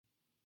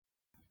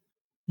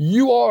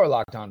You are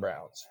Locked On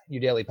Browns, your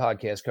daily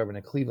podcast covering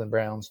the Cleveland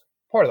Browns,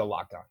 part of the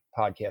Locked On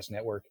Podcast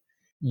Network,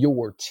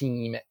 your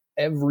team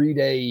every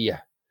day.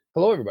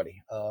 Hello,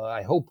 everybody.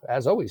 I hope,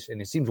 as always,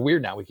 and it seems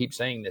weird now, we keep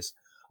saying this,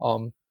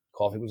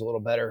 coffee was a little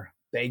better,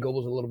 bagel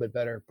was a little bit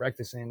better,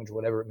 breakfast sandwich,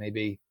 whatever it may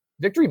be.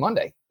 Victory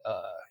Monday.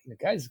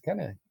 Guys, kind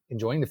of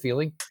enjoying the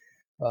feeling,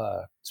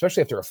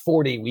 especially after a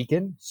 4-day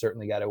weekend.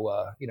 Certainly got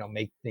to,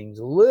 make things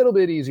a little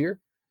bit easier.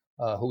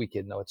 Who we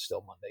kidding? No, it's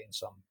still Monday in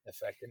some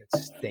effect, and it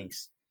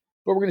stinks.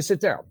 But we're going to sit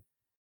down.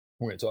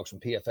 We're going to talk some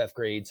PFF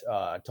grades,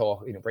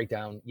 break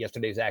down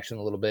yesterday's action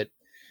a little bit.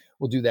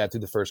 We'll do that through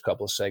the first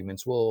couple of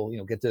segments. We'll,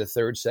 get to the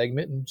third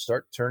segment and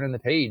start turning the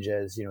page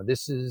as,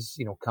 this is,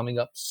 coming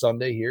up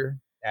Sunday here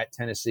at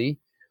Tennessee.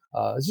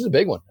 This is a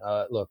big one.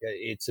 Look,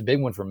 it's a big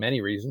one for many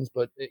reasons,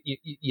 but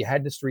you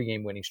had this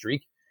 3-game winning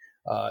streak.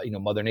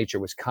 Mother Nature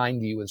was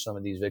kind to you with some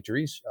of these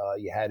victories.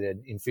 You had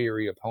an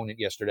inferior opponent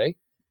yesterday.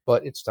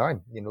 But it's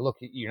time. Look,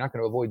 you're not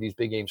going to avoid these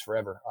big games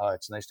forever.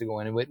 It's nice to go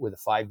into it with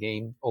a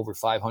 5-game over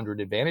 500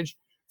 advantage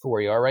for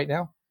where you are right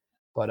now.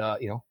 But,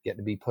 getting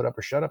to be put up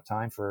or shut up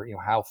time for,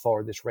 how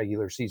far this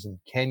regular season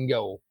can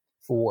go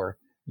for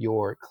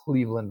your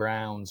Cleveland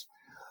Browns.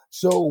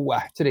 So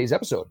today's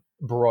episode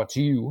brought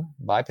to you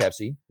by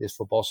Pepsi. This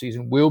football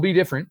season will be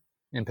different,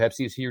 and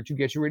Pepsi is here to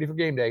get you ready for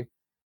game day,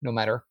 no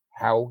matter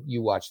how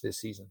you watch this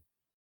season.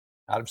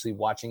 Obviously,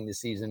 watching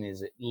this season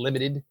is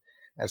limited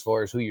as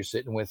far as who you're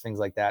sitting with, things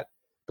like that.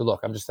 But look,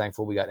 I'm just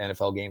thankful we got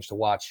NFL games to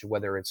watch,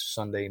 whether it's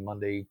Sunday,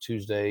 Monday,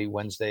 Tuesday,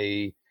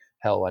 Wednesday.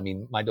 Hell,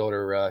 my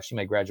daughter, she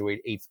might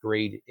graduate 8th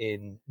grade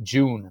in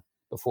June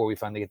before we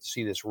finally get to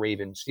see this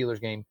Ravens-Steelers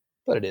game.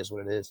 But it is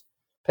what it is.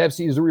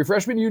 Pepsi is the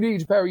refreshment you need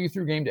to power you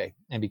through game day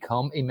and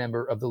become a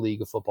member of the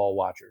League of Football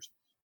Watchers.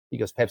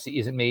 Because Pepsi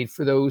isn't made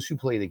for those who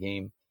play the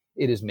game.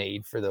 It is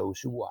made for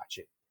those who watch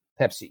it.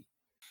 Pepsi,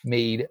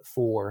 made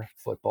for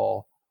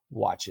football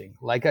watching.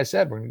 Like I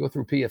said, we're going to go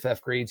through PFF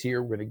grades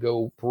here. We're going to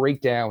go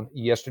break down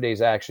yesterday's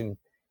action.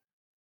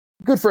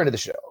 Good friend of the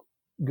show,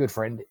 good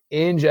friend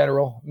in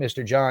general,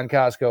 Mr. John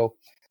Costco.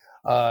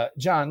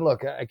 John,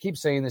 look, I keep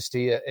saying this to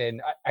you,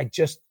 and I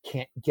just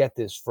can't get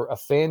this for a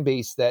fan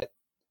base that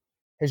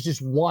has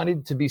just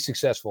wanted to be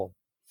successful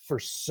for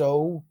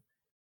so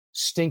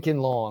stinking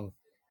long.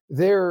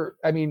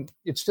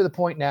 It's to the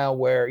point now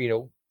where,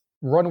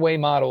 runway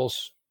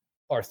models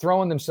are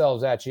throwing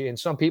themselves at you. And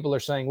some people are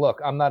saying,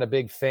 look, I'm not a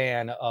big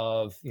fan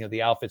of,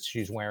 the outfits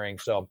she's wearing.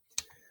 So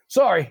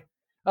sorry,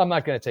 I'm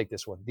not going to take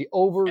this one. The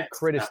over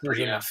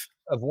criticism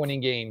of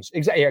winning games.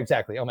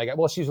 Exactly. Oh my God.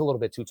 Well, she's a little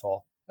bit too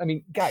tall.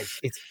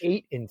 Guys, it's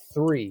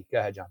 8-3. Go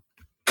ahead, John.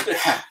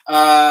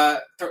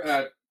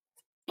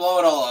 Blow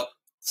it all up.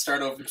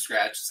 Start over from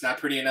scratch. It's not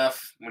pretty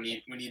enough when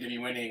you need to be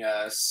winning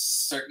a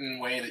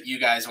certain way that you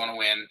guys want to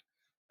win.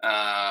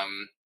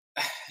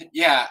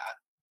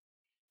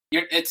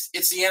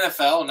 It's the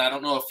NFL, and I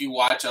don't know if you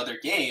watch other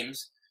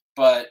games,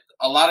 but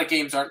a lot of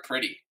games aren't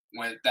pretty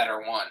that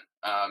are won.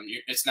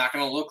 It's not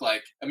going to look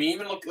like –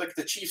 even look like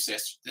the Chiefs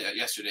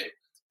yesterday.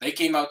 They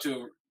came out to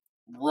a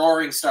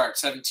roaring start,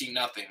 17-0.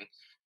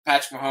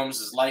 Patrick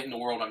Mahomes is lighting the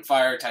world on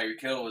fire. Tyreek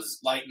Hill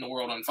is lighting the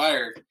world on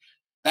fire.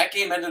 That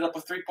game ended up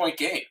a 3-point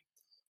game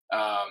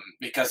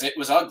because it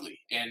was ugly,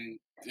 and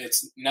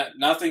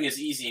nothing is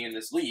easy in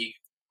this league.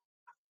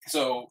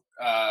 So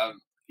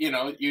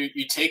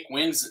you take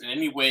wins in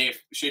any way,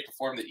 shape, or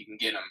form that you can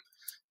get them.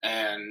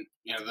 And,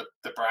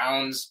 the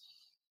Browns,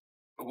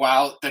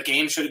 while the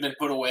game should have been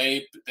put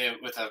away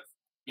with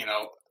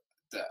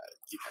the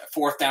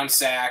 4th down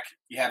sack,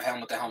 you have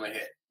helmet-to-helmet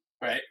hit,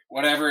 right?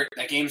 Whatever,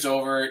 that game's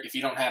over. If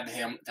you don't have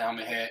the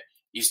helmet hit,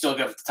 you still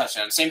give it the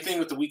touchdown. Same thing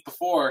with the week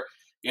before.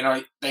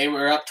 They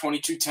were up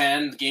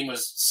 22-10. The game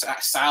was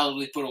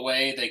solidly put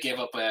away. They gave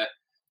up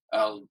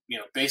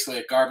basically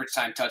a garbage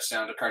time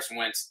touchdown to Carson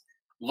Wentz.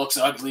 Looks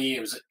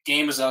ugly.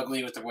 Game was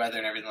ugly with the weather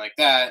and everything like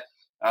that.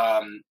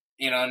 And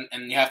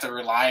you have to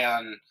rely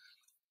on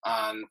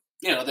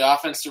the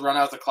offense to run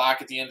out the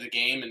clock at the end of the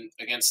game and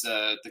against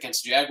the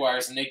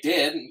Jaguars, and they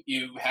did. And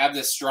you have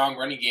this strong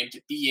running game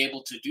to be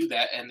able to do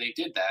that, and they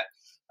did that.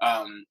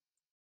 I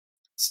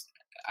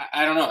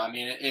don't know.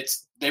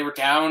 They were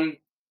down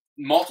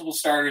multiple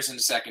starters in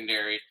the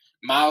secondary.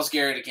 Myles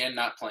Garrett again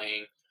not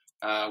playing.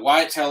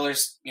 Wyatt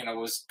Teller's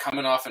was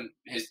coming off and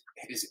his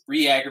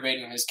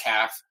re-aggravating his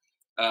calf.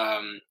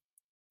 And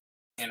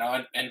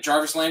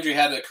Jarvis Landry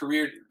had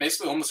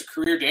basically almost a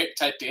career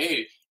type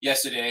day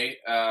yesterday,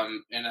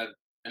 in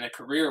a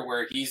career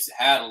where he's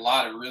had a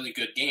lot of really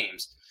good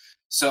games.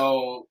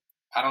 So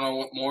I don't know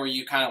what more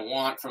you kind of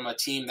want from a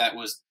team that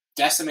was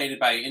decimated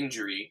by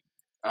injury,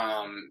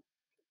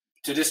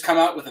 to just come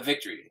out with a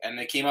victory. And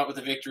they came out with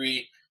a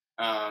victory,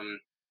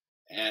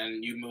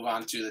 and you move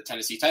on to the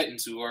Tennessee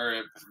Titans, who are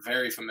a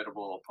very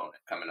formidable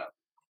opponent coming up.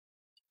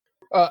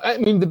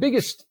 The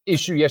biggest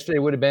issue yesterday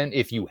would have been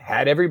if you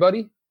had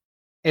everybody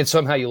and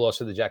somehow you lost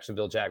to the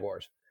Jacksonville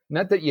Jaguars.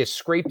 Not that you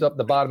scraped up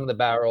the bottom of the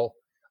barrel.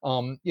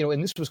 And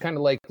this was kind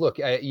of like, look,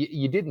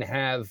 you didn't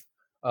have,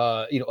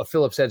 a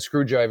Phillips head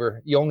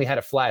screwdriver. You only had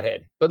a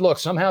flathead. But look,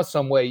 somehow,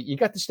 some way, you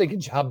got the stinking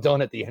job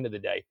done at the end of the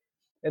day.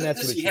 And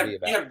that's what it should be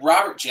about. You have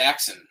Robert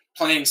Jackson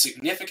playing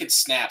significant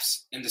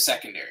snaps in the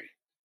secondary.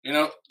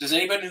 Does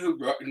anybody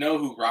know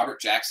who Robert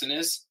Jackson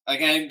is?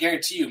 Like, I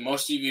guarantee you,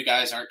 most of you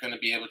guys aren't going to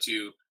be able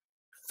to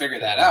figure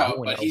that out.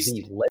 But he's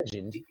a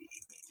legend.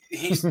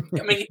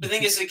 The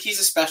thing is, like, he's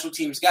a special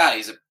teams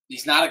guy.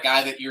 He's not a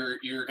guy that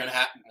you're going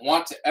to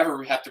want to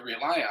ever have to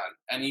rely on.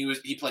 And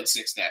he played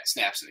 6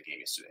 snaps in the game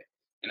yesterday.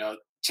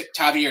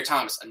 Tavierre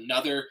Thomas,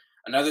 another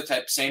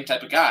same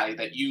type of guy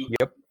that you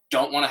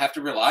don't want to have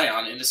to rely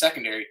on in the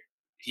secondary.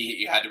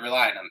 You had to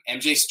rely on him.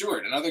 MJ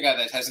Stewart, another guy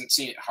that hasn't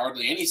seen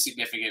hardly any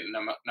significant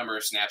number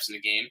of snaps in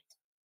the game,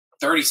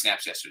 30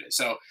 snaps yesterday.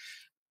 So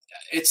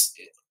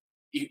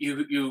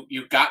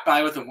you got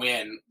by with a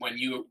win when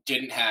you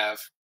didn't have.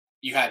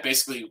 You had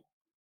basically.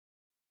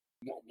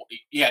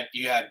 You had.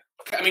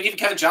 I mean, even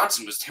Kevin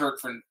Johnson was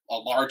hurt for a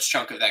large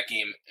chunk of that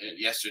game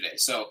yesterday.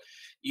 So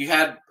you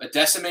had a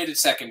decimated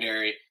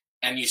secondary,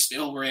 and you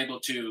still were able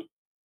to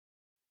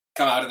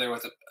come out of there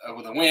with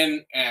a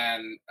win,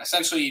 and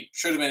essentially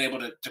should have been able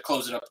to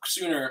close it up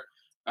sooner.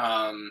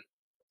 I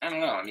don't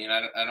know. I mean,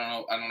 I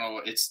don't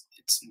know. It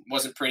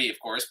wasn't pretty, of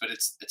course, but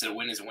it's a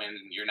win is a win,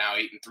 and you're now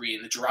 8-3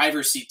 in the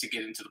driver's seat to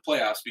get into the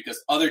playoffs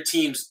because other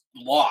teams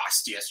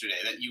lost yesterday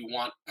that you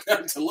want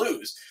them to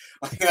lose.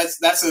 Like that's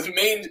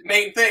the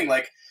main thing.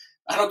 Like,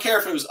 I don't care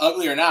if it was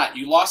ugly or not.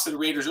 You lost to the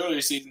Raiders earlier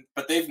this season,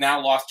 but they've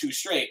now lost 2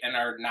 straight and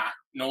are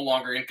no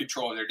longer in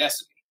control of their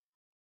destiny.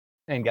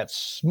 And got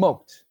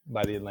smoked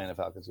by the Atlanta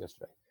Falcons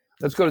yesterday.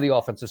 Let's go to the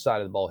offensive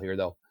side of the ball here,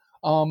 though.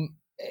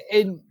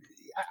 And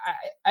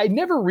I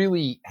never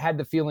really had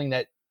the feeling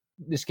that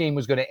this game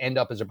was going to end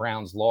up as a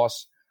Browns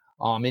loss.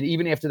 And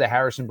even after the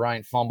Harrison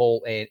Bryant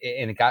fumble, and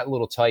it got a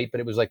little tight, but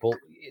it was like, well,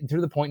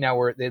 to the point now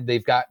where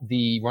they've got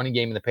the running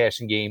game and the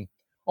passing game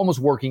almost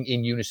working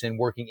in unison,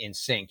 working in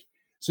sync.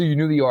 So you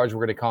knew the yards were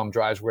going to come,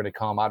 drives were going to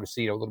come.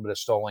 Obviously, a little bit of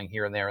stalling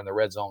here and there in the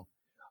red zone.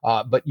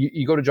 But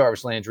you go to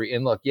Jarvis Landry,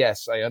 and look,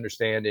 yes, I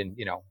understand, and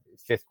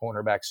 5th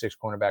cornerback, 6th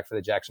cornerback for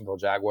the Jacksonville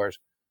Jaguars,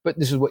 but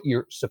this is what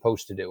you're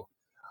supposed to do.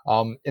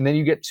 And then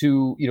you get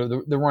to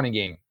the running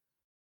game,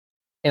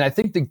 and I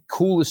think the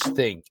coolest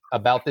thing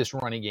about this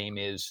running game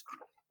is,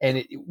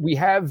 we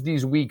have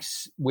these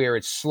weeks where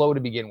it's slow to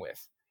begin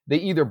with. They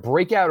either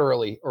break out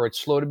early or it's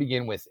slow to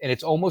begin with, and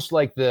it's almost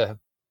like the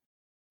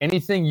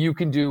anything you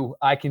can do,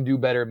 I can do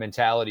better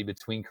mentality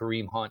between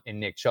Kareem Hunt and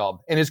Nick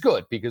Chubb. And it's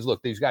good because,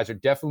 look, these guys are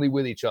definitely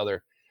with each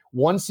other.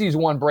 One sees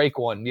one break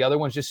one. The other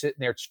one's just sitting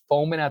there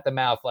foaming at the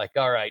mouth like,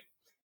 all right,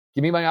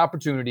 give me my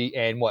opportunity.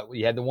 And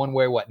we had the one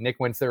where Nick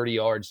went 30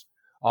 yards.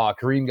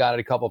 Kareem got it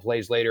a couple of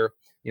plays later.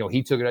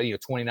 He took it out,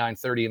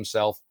 29-30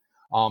 himself.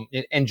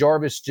 And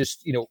Jarvis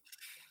just,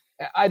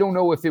 I don't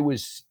know if it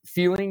was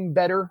feeling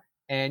better.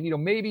 And,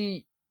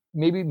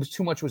 maybe it was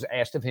too much was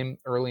asked of him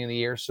early in the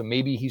year. So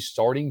maybe he's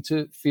starting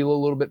to feel a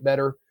little bit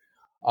better.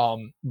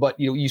 But,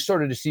 you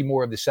started to see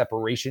more of the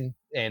separation.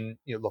 And,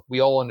 look,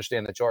 we all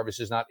understand that Jarvis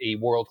is not a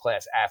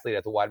world-class athlete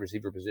at the wide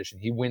receiver position.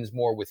 He wins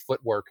more with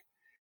footwork,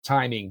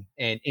 timing,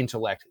 and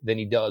intellect than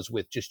he does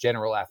with just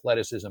general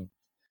athleticism.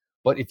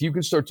 But if you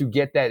can start to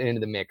get that into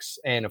the mix,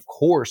 and, of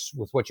course,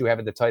 with what you have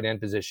at the tight end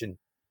position,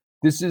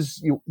 this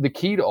is the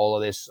key to all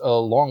of this,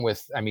 along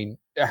with,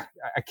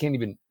 I can't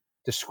even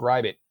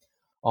describe it.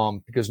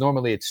 Because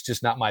normally it's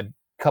just not my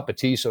cup of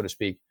tea, so to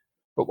speak.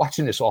 But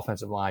watching this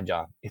offensive line,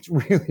 John, it's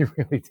really,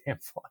 really damn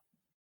fun.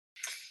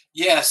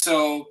 Yeah,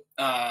 so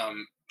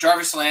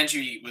Jarvis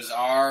Landry was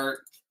our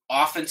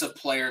offensive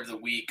player of the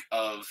week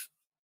of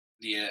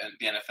the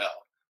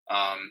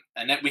NFL.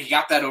 And then we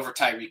got that over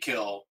Tyreek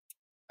Hill,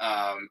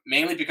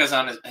 mainly because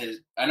on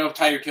his I know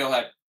Tyreek Hill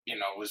had,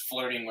 was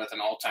flirting with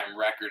an all-time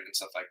record and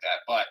stuff like that,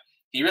 but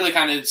he really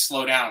kind of did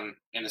slow down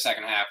in the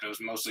second half. It was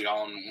mostly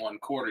all in one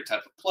quarter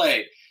type of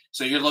play.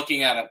 So you're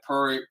looking at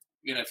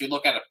if you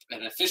look at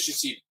an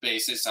efficiency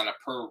basis on a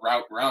per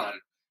route run,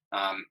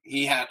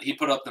 he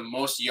put up the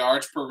most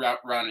yards per route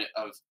run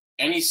of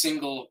any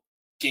single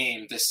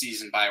game this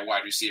season by a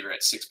wide receiver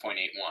at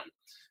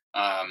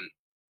 6.81.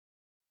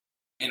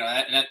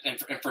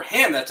 And for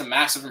him, that's a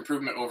massive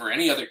improvement over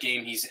any other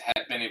game he's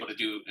had been able to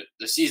do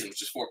this season,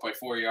 which is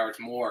 4.4 yards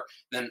more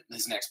than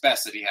his next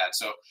best that he had.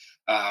 So,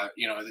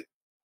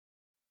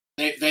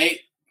 they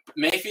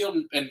Mayfield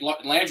and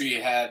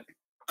Landry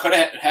could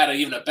have had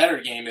even a better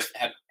game if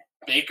had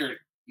Baker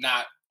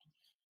not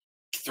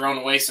thrown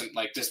away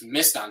just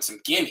missed on some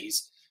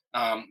gimmies,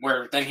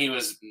 where then he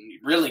was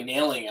really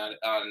nailing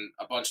on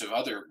a bunch of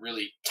other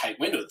really tight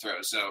window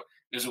throws. So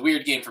it was a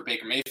weird game for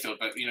Baker Mayfield.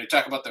 But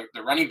talk about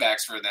the running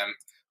backs for them.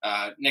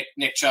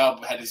 Nick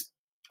Chubb had his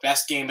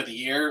best game of the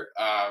year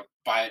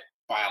by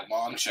a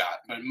long shot,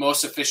 but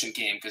most efficient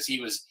game because he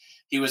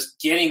was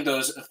getting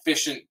those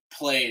efficient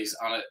plays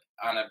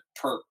on a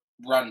per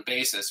run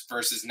basis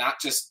versus not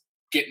just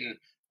getting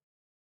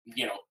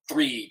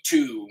 3,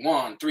 2,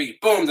 1, 3,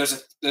 boom, there's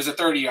a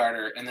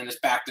 30-yarder, and then it's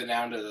back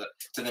down to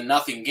the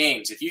nothing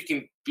gains. If you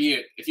can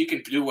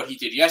do what he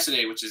did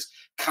yesterday, which is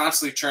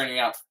constantly churning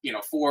out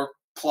 4+,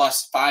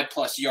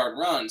 5+ yard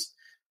runs,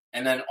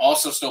 and then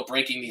also still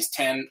breaking these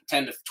 10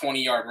 to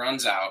 20 yard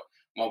runs out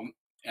while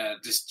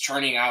just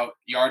churning out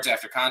yards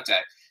after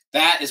contact.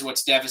 That is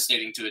what's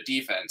devastating to a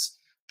defense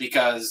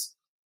because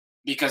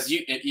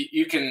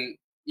you can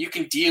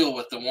deal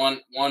with the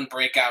one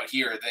breakout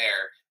here or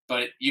there,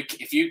 but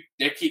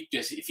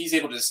if he's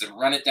able to just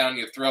run it down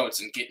your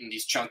throats and get in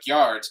these chunk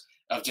yards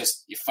of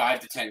just 5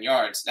 to 10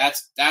 yards,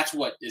 that's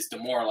what is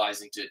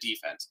demoralizing to a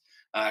defense.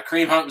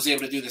 Kareem Hunt was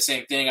able to do the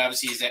same thing.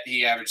 Obviously,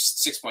 he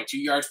averaged 6.2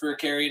 yards per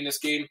carry in this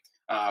game,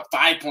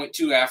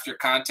 5.2 after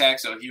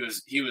contact. So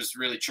he was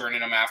really churning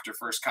them after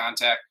first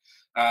contact.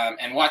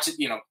 And watch it,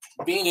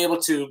 being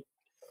able to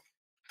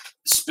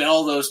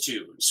spell those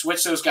two,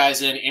 switch those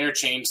guys in,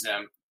 interchange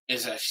them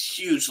is a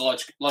huge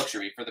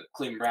luxury for the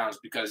Cleveland Browns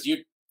because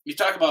you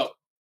talk about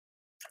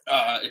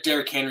a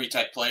Derrick Henry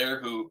type player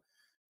who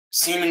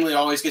seemingly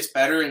always gets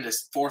better in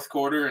this fourth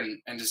quarter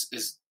and just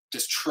is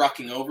just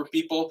trucking over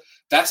people.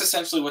 That's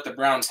essentially what the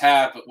Browns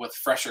have, but with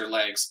fresher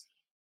legs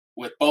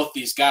with both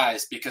these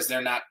guys because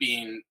they're not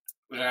getting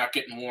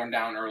worn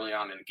down early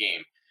on in the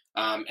game.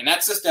 And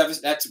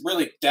that's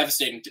really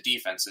devastating to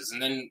defenses.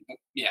 And then,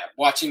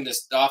 watching the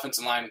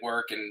offensive line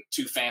work and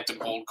 2 phantom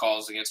hold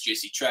calls against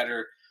J.C.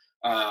 Treader,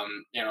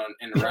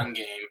 in the run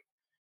game,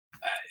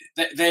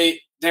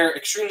 they're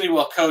extremely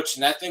well coached.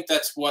 And I think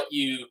that's what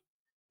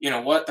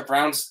what the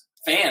Browns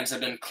fans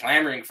have been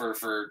clamoring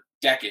for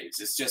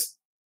decades. It's just,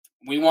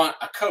 we want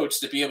a coach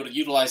to be able to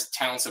utilize the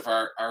talents of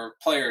our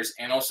players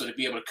and also to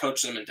be able to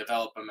coach them and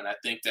develop them. And I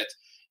think that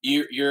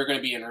you're going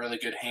to be in really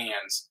good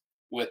hands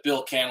with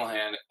Bill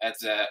Callahan as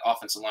the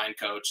offensive line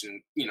coach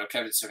and,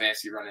 Kevin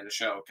Stefanski running the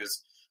show.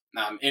 Cause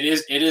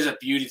it is a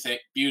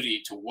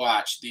beauty to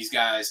watch these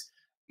guys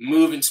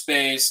move in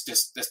space,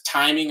 just the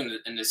timing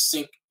and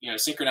the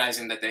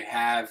synchronizing that they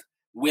have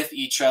with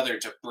each other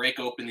to break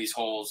open these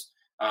holes.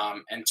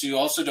 And to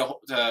also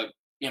to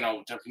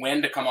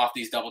when to come off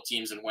these double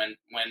teams and when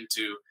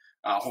to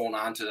hold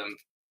on to them.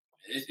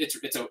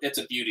 It's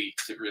a beauty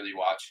to really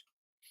watch.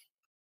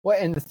 Well,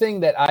 and the thing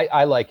that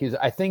I like is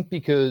I think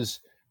because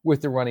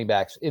with the running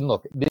backs, and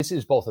look, this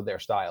is both of their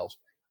styles,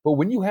 but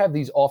when you have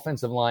these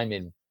offensive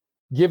linemen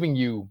giving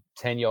you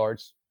 10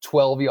 yards,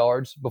 12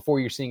 yards before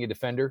you're seeing a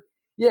defender,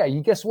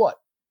 you guess what?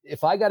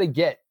 If I got to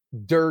get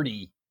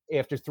dirty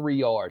after 3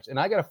 yards and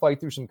I got to fight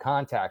through some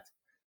contact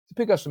to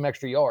pick up some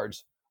extra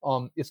yards,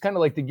 it's kind of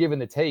like the give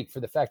and the take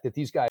for the fact that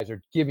these guys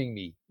are giving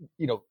me,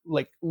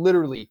 like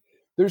literally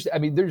there's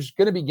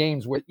going to be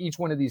games where each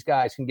one of these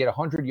guys can get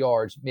 100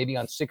 yards, maybe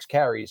on 6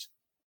 carries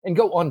and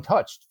go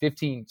untouched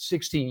 15,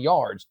 16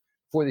 yards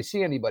before they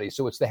see anybody.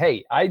 So it's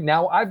I've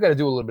got to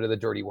do a little bit of the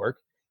dirty work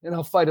and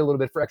I'll fight a little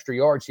bit for extra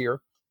yards here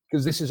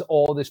because this is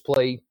all this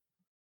play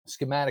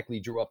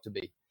schematically drew up to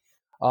be.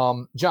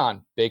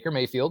 John, Baker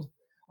Mayfield,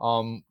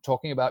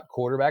 talking about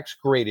quarterbacks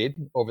graded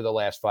over the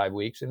last 5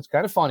 weeks. And it's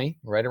kind of funny,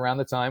 right around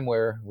the time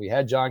where we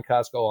had John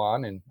Costco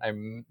on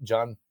and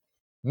John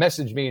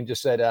messaged me and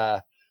just said,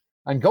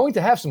 I'm going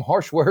to have some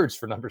harsh words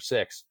for number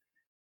 6.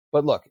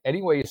 But look,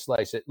 any way you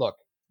slice it, look,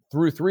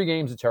 through 3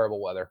 games of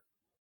terrible weather.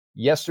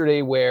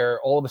 Yesterday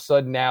where all of a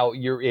sudden now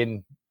you're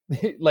in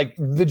like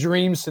the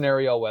dream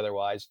scenario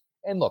weather-wise.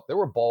 And look, there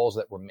were balls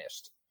that were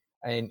missed.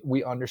 And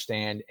we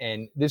understand.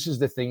 And this is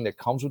the thing that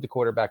comes with the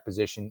quarterback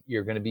position.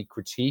 You're going to be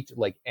critiqued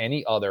like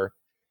any other.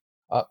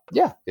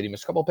 Did he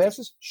miss a couple of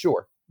passes?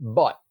 Sure.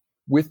 But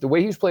with the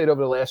way he's played over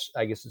the last,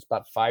 I guess it's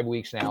about 5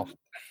 weeks now,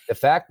 the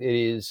fact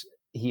is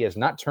he has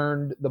not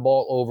turned the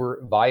ball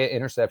over via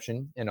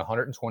interception in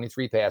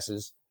 123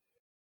 passes.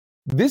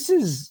 This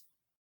is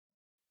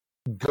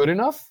good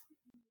enough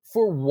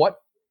for what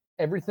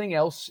everything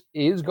else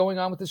is going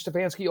on with the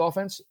Stefanski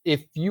offense.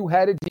 If you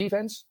had a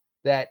defense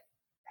that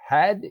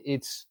had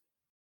its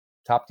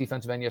top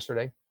defensive end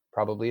yesterday,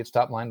 probably its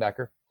top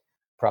linebacker,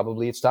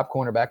 probably its top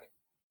cornerback,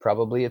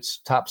 probably its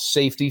top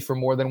safety for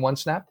more than one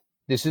snap,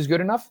 this is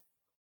good enough?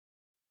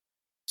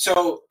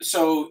 So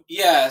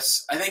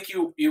yes, I think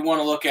you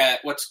want to look at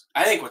what's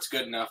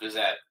good enough is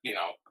that,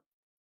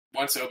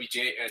 once OBJ,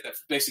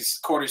 basically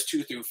quarters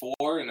 2 through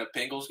 4 in a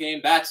Bengals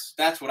game,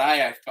 that's what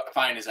I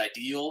find is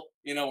ideal,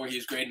 where he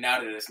was grading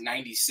out at his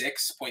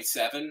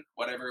 96.7,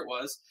 whatever it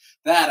was.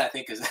 That I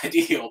think is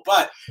ideal,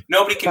 but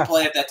nobody can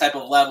play at that type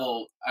of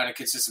level on a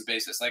consistent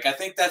basis. Like, I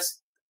think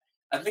that's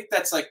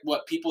like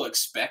what people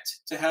expect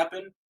to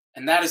happen.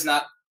 And that is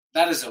a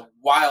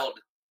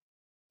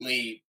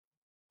wildly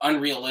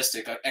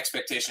unrealistic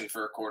expectation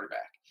for a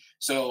quarterback.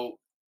 So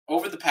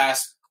over the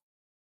past,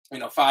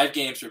 5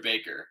 games for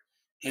Baker,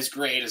 his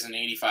grade is an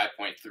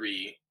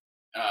 85.3,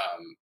 and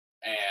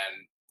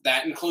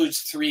that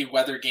includes 3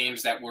 weather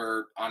games that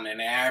were on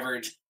an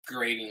average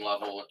grading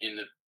level in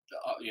the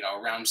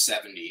around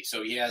 70.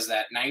 So he has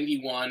that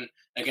 91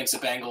 against the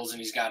Bengals, and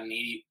he's got an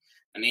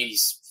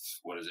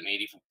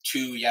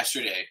 82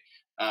 yesterday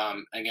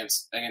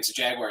against the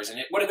Jaguars. And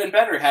it would have been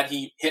better had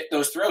he hit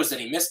those throws that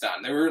he missed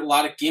on. There were a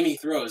lot of gimme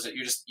throws that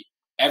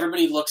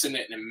everybody looks in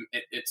it and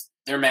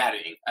they're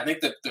maddening. I think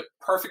that the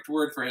perfect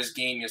word for his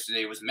game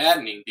yesterday was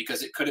maddening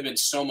because it could have been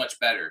so much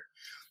better.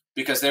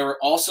 Because there were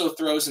also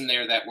throws in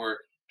there that were,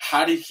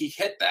 how did he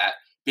hit that?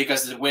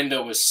 Because the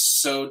window was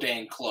so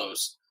dang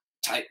close.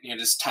 tight,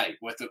 just tight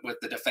with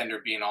the defender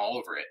being all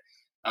over it.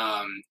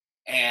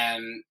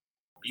 And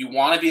you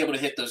want to be able to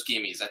hit those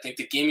gimmies. I think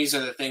the gimmies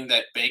are the thing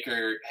that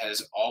Baker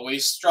has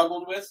always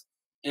struggled with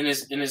in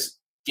his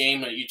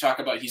game. When you talk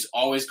about, he's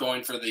always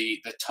going for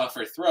the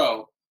tougher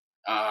throw.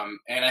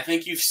 And I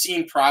think you've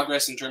seen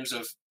progress in terms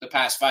of the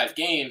past 5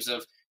 games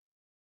of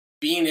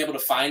being able to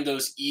find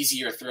those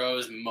easier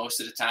throws most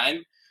of the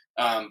time.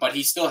 But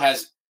he still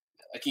has,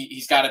 like,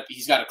 he's got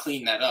to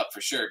clean that up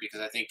for sure,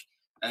 because I think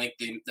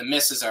the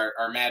misses are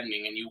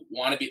maddening, and you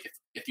want to be,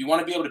 if you want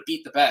to be able to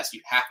beat the best,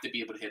 you have to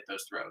be able to hit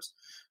those throws.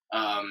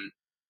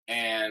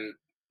 And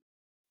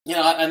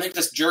I think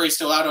this jury's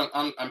still out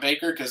on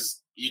Baker,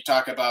 because you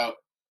talk about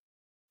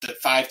the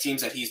 5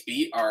 teams that he's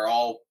beat are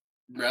all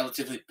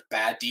relatively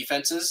bad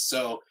defenses.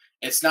 So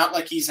it's not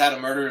like he's had a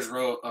murderer's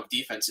row of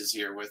defenses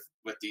here with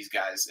these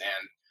guys.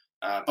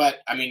 And but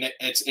I mean,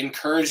 it's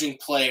encouraging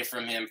play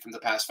from him from the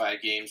past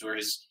 5 games, where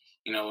his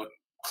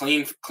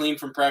clean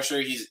from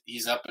pressure,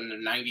 he's up in the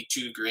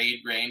 92 grade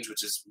range,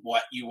 which is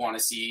what you want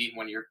to see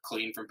when you're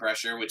clean from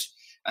pressure. Which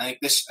I think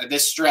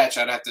this stretch,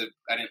 I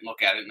didn't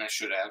look at it, and I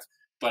should have.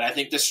 But I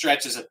think this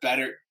stretch is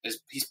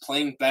he's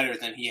playing better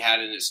than he had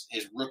in his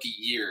rookie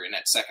year in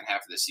that second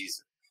half of the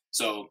season.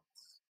 So,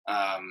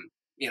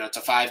 it's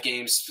a 5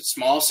 games,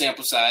 small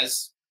sample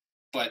size,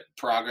 but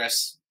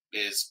progress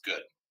is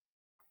good.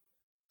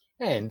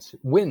 And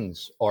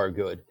wins are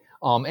good.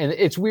 And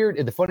it's weird.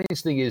 The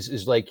funniest thing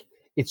is like,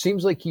 it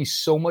seems like he's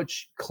so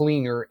much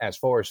cleaner as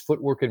far as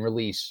footwork and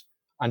release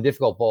on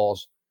difficult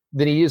balls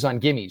than he is on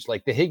gimmies.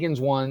 Like the Higgins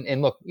one,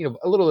 and look,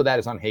 a little of that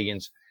is on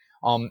Higgins.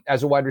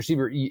 As a wide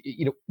receiver,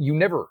 you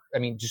never,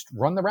 just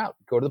run the route,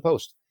 go to the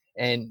post.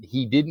 And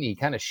he didn't. He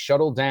kind of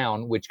shuttled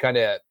down, which kind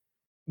of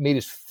made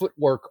his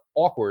footwork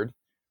awkward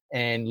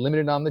and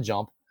limited on the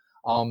jump.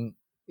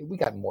 We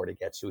got more to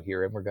get to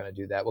here, and we're going to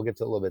do that. We'll get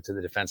to a little bit to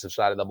the defensive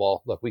side of the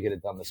ball. Look, we could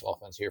have done this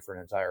offense here for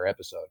an entire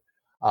episode.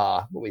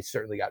 But we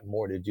certainly got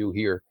more to do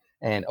here,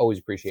 and always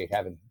appreciate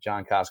having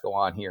John Costco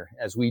on here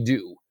as we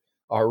do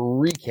our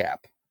recap,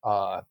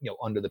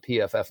 under the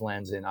PFF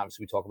lens. And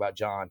obviously we talk about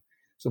John,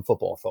 some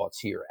football thoughts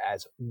here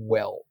as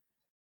well.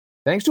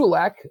 Thanks to a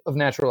lack of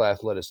natural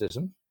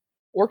athleticism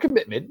or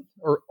commitment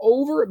or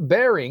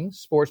overbearing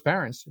sports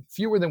parents,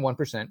 fewer than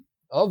 1%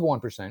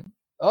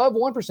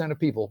 of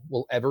people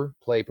will ever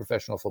play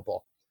professional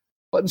football.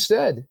 But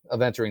instead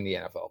of entering the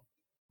NFL,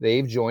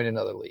 they've joined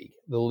another league,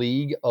 the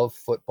League of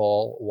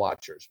Football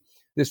Watchers.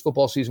 This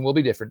football season will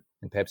be different,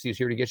 and Pepsi is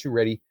here to get you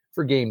ready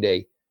for game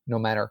day, no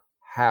matter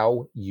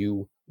how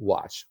you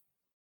watch.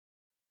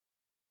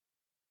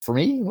 For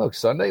me,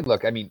 Sunday,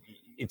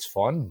 it's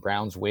fun.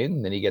 Browns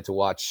win. Then you get to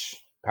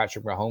watch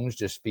Patrick Mahomes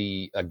just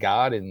be a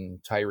god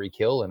and Tyreek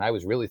Hill. And I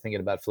was really thinking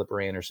about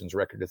Flipper Anderson's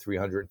record of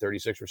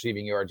 336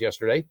 receiving yards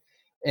yesterday.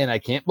 And I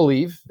can't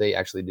believe they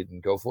actually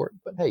didn't go for it.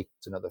 But hey,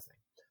 it's another thing.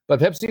 But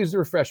Pepsi is the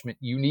refreshment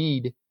you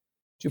need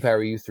to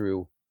power you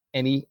through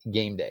any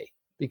game day,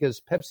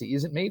 because Pepsi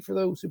isn't made for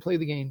those who play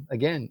the game.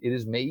 Again, it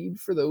is made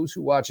for those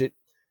who watch it.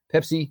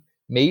 Pepsi,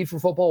 made for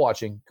football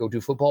watching. Go to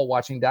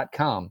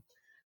footballwatching.com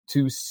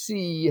to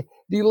see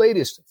the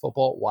latest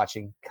football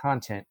watching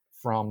content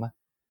from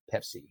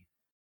Pepsi.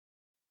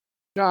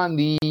 John,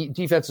 the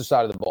defensive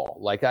side of the ball,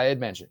 like I had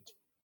mentioned,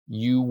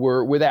 you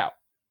were without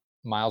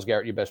Myles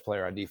Garrett, your best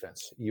player on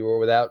defense. You were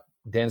without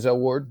Denzel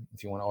Ward,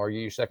 if you want to argue,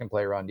 your second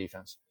player on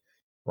defense.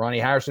 Ronnie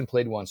Harrison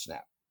played 1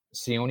 snap.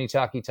 Sione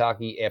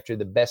Takitaki, after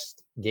the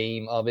best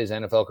game of his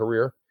NFL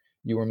career,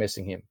 you were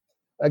missing him.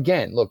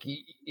 Again, look,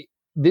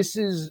 this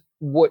is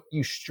what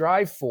you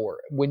strive for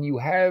when you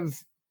have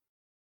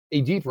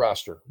a deep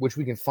roster, which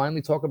we can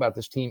finally talk about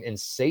this team and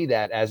say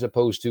that, as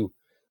opposed to,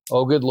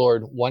 oh, good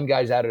Lord, one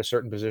guy's out of a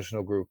certain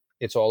positional group,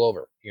 it's all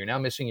over. You're now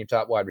missing your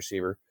top wide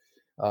receiver.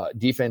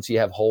 Defense, you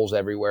have holes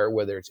everywhere,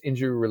 whether it's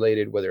injury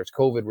related, whether it's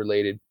COVID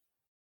related.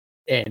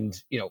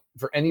 And,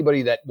 for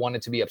anybody that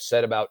wanted to be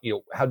upset about,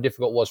 how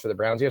difficult it was for the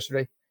Browns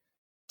yesterday,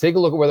 take a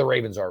look at where the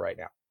Ravens are right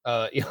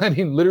now.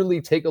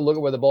 Literally take a look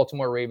at where the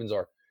Baltimore Ravens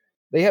are.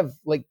 They have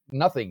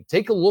nothing.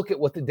 Take a look at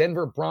what the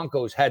Denver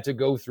Broncos had to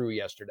go through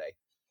yesterday.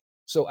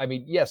 So,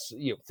 yes,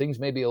 things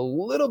may be a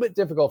little bit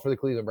difficult for the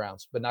Cleveland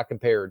Browns, but not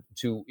compared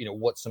to,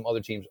 what some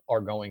other teams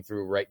are going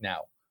through right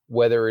now,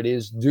 whether it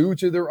is due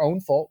to their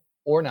own fault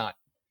or not.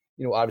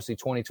 Obviously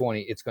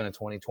 2020, it's going to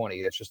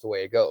 2020. That's just the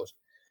way it goes.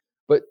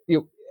 But,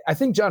 I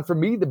think, John, for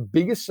me, the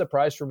biggest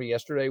surprise for me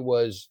yesterday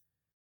was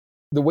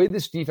the way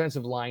this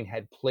defensive line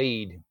had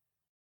played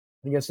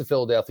against the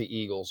Philadelphia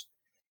Eagles.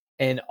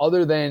 And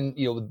other than,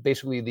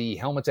 basically the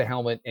helmet to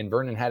helmet, and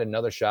Vernon had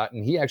another shot,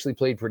 and he actually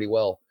played pretty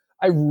well.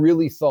 I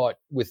really thought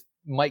with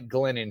Mike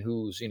Glennon,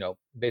 who's,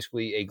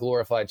 basically a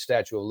glorified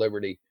Statue of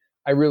Liberty,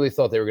 I really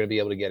thought they were going to be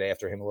able to get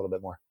after him a little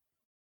bit more.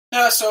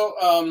 Yeah,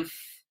 so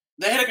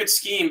they had a good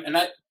scheme. And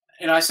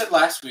I said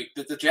last week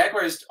that the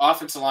Jaguars'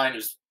 offensive line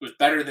was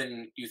better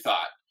than you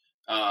thought.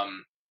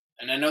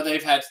 And I know they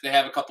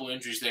have a couple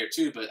injuries there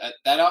too, but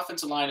that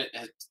offensive line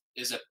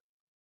is a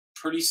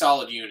pretty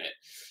solid unit.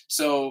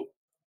 So,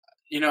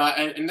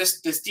 and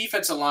this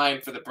defensive line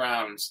for the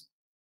Browns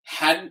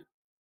hadn't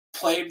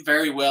played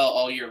very well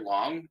all year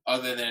long,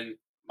 other than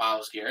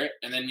Myles Garrett.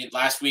 And then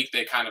last week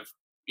they kind of,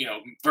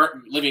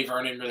 Olivier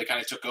Vernon really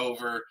kind of took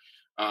over.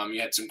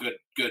 You had some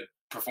good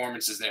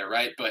performances there,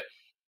 right? But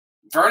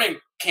Vernon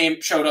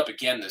showed up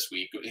again this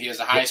week. He has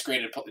the highest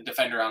graded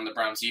defender on the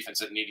Browns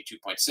defense at an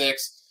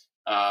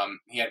 82.6.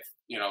 He had,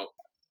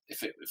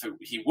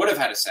 he would have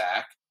had a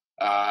sack.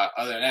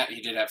 Other than that,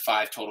 he did have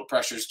 5 total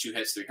pressures, 2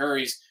 hits, 3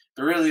 hurries.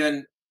 But really,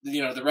 then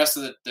the rest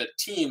of the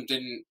team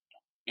didn't.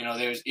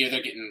 They was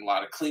either getting a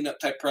lot of cleanup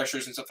type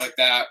pressures and stuff like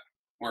that,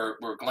 where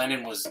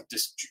Glennon was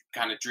just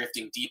kind of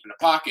drifting deep in the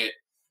pocket.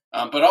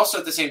 But also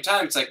at the same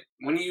time, it's like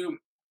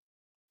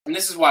and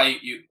this is why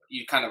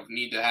you kind of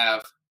need to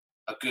have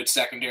a good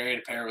secondary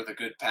to pair with a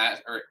good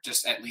pass, or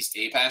just at least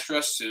a pass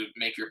rush to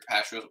make your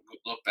pass rush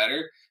look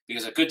better.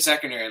 Because a good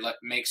secondary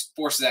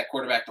forces that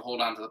quarterback to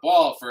hold on to the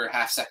ball for a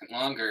half second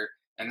longer,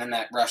 and then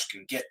that rush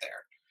can get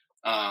there.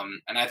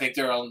 And I think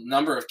there are a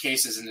number of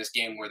cases in this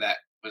game where that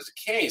was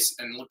the case,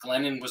 and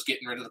Glennon was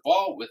getting rid of the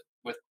ball with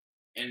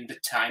in the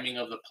timing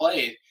of the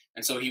play,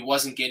 and so he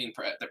wasn't getting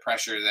the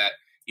pressure that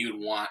you'd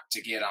want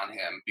to get on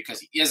him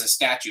because he is a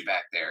statue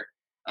back there.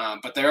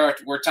 But there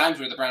were times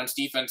where the Browns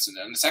defense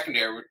and the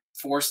secondary would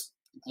force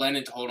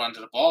Glennon to hold on to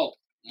the ball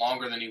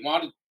longer than he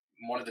wanted.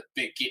 One of the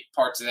big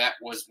parts of that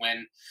was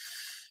when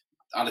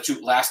on the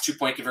last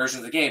 2-point conversion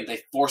of the game,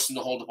 they forced him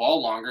to hold the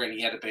ball longer, and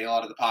he had to bail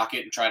out of the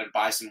pocket and try to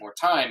buy some more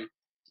time.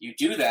 You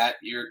do that,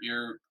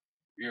 you're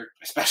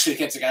especially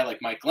against a guy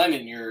like Mike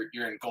Glennon,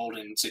 you're in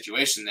golden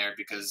situation there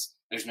because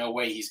there's no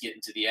way he's getting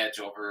to the edge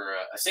over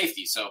a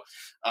safety. So,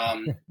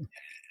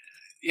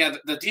 yeah,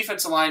 the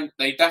defensive line,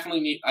 they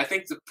definitely need. I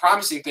think the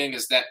promising thing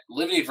is that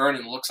Olivier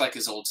Vernon looks like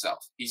his old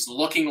self. He's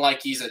looking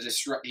like he's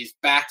he's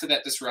back to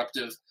that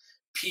disruptive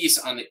piece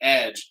on the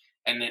edge.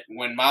 And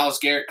when Myles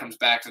Garrett comes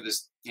back for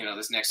this,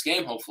 this next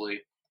game,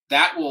 hopefully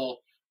that will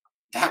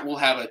have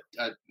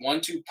a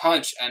 1-2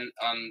 punch and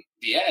on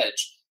the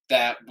edge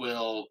that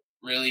will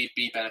really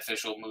be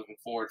beneficial moving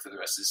forward for the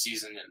rest of the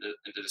season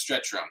into the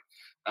stretch run.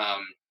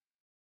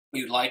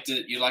 You'd like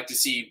to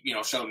see,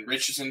 Sheldon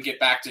Richardson get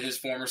back to his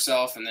former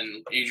self, and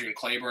then Adrian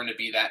Claiborne to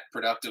be that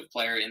productive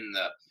player in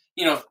the,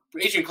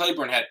 Adrian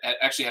Claiborne had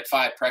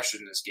 5 pressures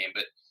in this game,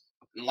 but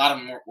a lot of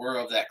them were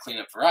of that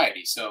cleanup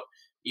variety. So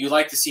you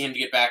like to see him to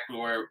get back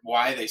to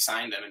why they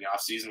signed him in the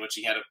offseason, which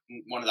he had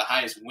one of the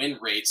highest win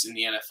rates in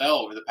the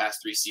NFL over the past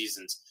 3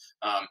 seasons.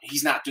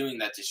 He's not doing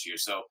that this year.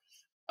 So,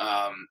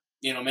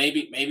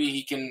 maybe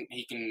he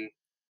can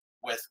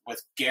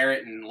with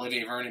Garrett and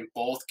Olivier Vernon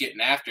both getting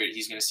after it,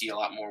 he's going to see a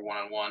lot more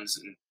one-on-ones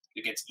and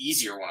against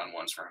easier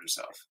one-on-ones for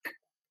himself.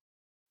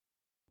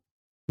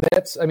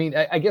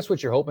 I guess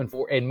what you're hoping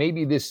for, and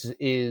maybe this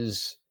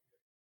is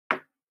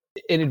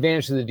an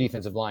advantage to the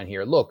defensive line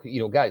here. Look,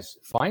 guys,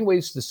 find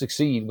ways to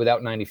succeed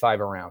without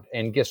 95 around.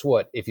 And guess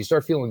what? If you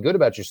start feeling good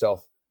about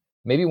yourself,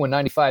 maybe when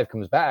 95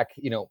 comes back,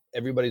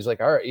 everybody's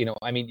like, all right,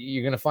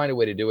 you're going to find a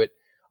way to do it.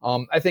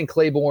 I think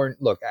Claiborne,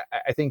 look,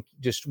 I think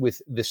just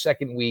with the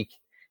second week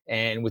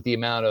and with the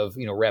amount of,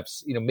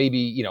 reps,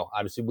 maybe,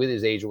 obviously with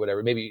his age or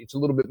whatever, maybe it's a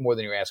little bit more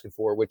than you're asking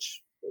for,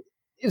 which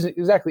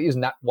is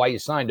not why you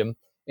signed him.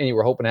 And you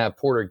were hoping to have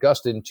Porter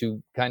Gustin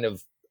to kind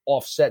of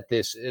offset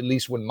this, at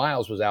least when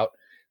Myles was out,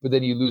 but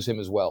then you lose him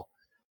as well.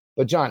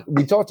 But John,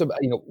 we talked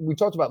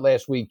about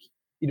last week,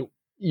 you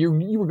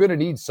were going to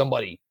need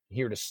somebody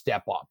here to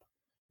step up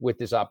with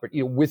this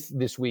with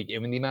this week. I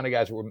mean, the amount of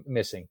guys that were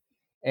missing.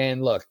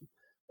 And look,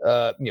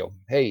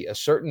 hey, a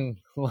certain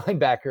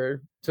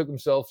linebacker took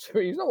himself.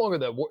 He's no longer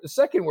the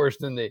second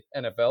worst in the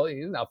NFL.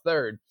 He's now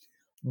third.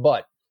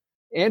 But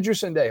Andrew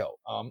Sendejo,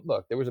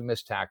 look, there was a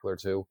missed tackle or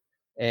two.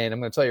 And I'm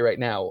going to tell you right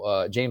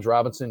now, James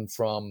Robinson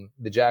from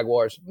the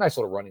Jaguars, nice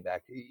little running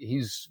back.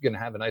 He's going to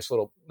have a nice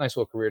little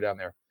career down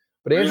there.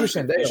 But really Andrew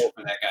Sendejo,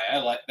 for that guy, I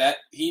like that.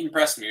 He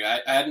impressed me. I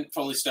hadn't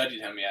fully studied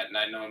him yet, and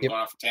I know I'm going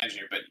off a tangent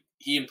here, but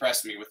he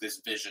impressed me with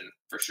his vision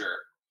for sure.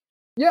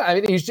 Yeah,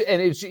 I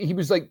mean, he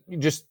was like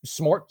just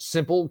smart,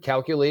 simple,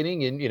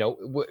 calculating, and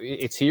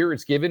it's here,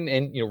 it's given,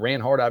 and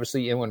ran hard,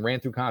 obviously, and ran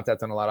through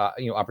contact on a lot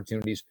of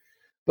opportunities.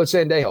 But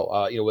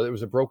Sendejo, whether it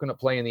was a broken up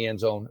play in the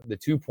end zone, the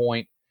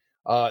 2-point,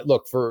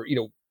 look for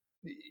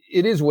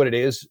it is what it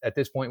is at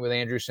this point with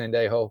Andrew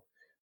Sendejo.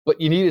 But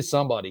you needed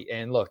somebody,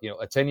 and look,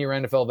 a 10-year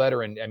NFL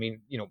veteran. I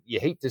mean, you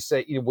hate to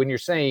say, when you're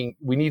saying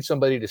we need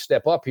somebody to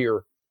step up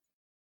here,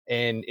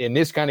 and in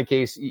this kind of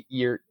case,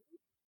 you're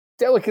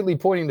delicately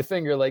pointing the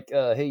finger like,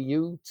 hey,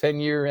 you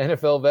 10-year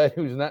NFL vet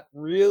who's not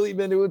really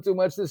been doing too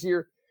much this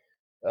year.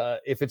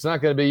 If it's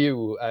not going to be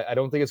you, I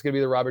don't think it's going to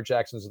be the Robert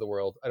Jacksons of the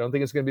world. I don't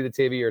think it's going to be the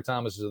Tavier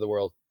Thomases of the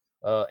world.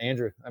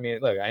 Andrew, I mean,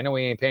 look, I know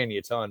we ain't paying you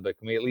a ton, but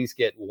can we at least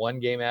get one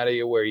game out of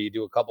you where you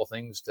do a couple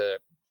things to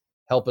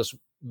help us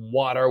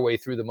wad our way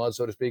through the mud,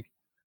 so to speak?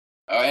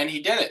 And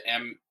he did it.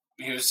 And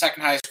he was the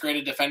second highest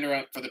graded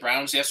defender for the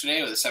Browns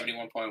yesterday with a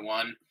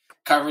 71.1.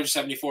 Coverage,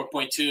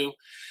 74.2.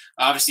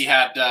 Obviously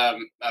had a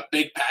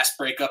big pass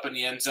breakup in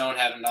the end zone,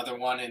 had another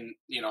one and,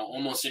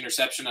 almost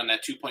interception on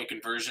that 2-point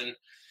conversion.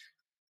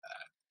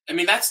 I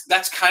mean,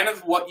 that's kind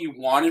of what you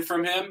wanted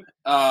from him.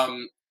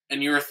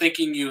 and you were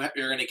thinking you're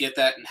going to get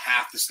that in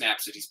half the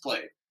snaps that he's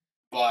played.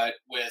 But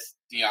with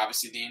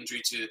obviously the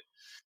injury to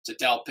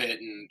Delpit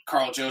and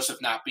Carl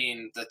Joseph not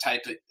being the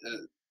type of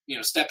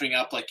stepping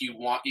up like you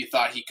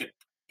thought he could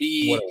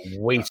be. What a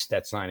waste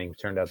that signing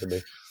turned out to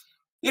be.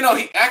 He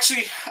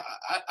actually,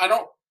 I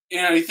don't.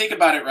 You think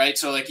about it, right?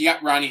 So like you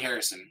got Ronnie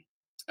Harrison,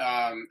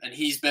 and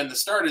he's been the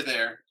starter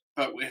there.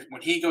 But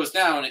when he goes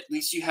down, at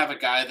least you have a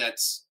guy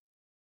that's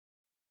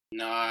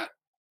not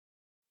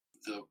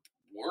the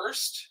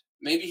worst.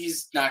 Maybe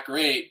he's not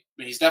great,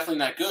 but he's definitely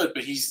not good.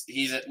 But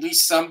he's at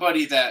least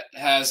somebody that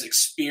has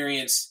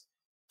experience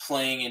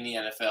playing in the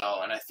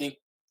NFL, and I think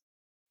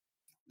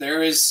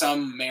there is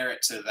some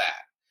merit to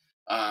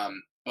that.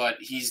 But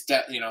he's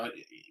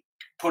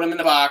put him in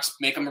the box,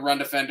 make him a run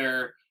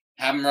defender,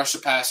 have him rush the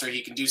passer.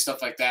 He can do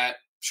stuff like that.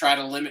 Try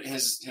to limit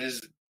his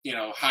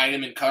hide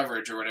him in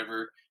coverage or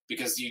whatever,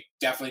 because you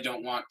definitely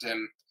don't want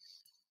him.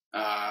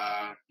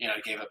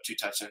 Gave up 2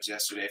 touchdowns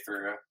yesterday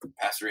for a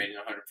passer rating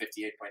of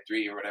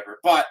 158.3 or whatever.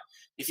 But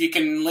if you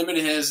can limit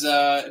his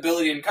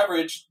ability in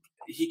coverage,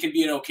 he can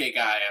be an okay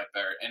guy out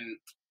there and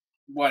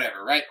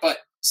whatever, right? But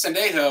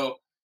Sendejo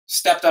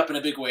stepped up in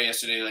a big way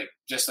yesterday,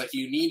 just like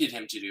you needed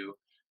him to do.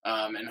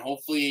 And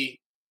hopefully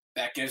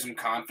that gives him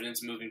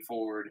confidence moving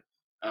forward.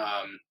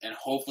 And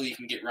hopefully you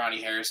can get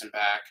Ronnie Harrison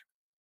back,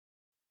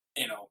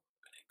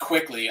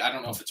 quickly. I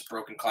don't know if it's a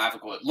broken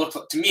clavicle. It looked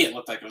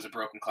like it was a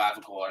broken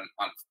clavicle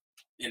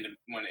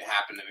when it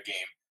happened in the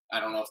game. I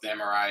don't know if the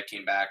MRI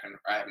came back, and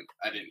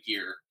I didn't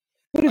hear.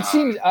 But it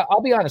seems,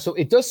 I'll be honest, so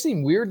it does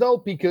seem weird though,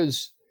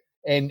 because,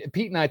 and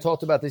Pete and I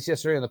talked about this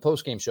yesterday on the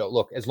post-game show.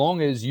 Look, as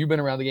long as you've been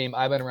around the game,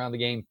 I've been around the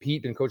game,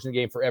 Pete been coaching the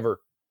game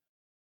forever,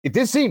 it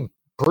did seem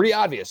pretty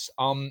obvious.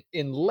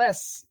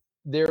 Unless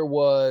there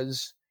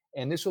was,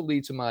 and this will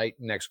lead to my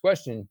next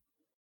question,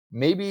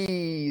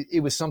 maybe it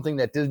was something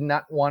that did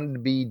not want to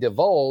be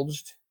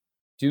divulged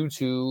due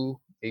to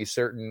a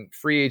certain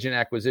free agent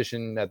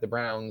acquisition that the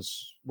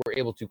Browns were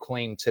able to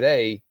claim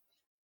today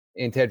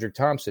in Tedrick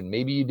Thompson.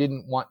 Maybe you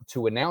didn't want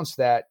to announce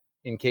that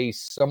in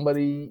case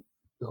somebody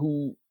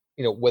who,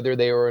 whether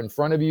they are in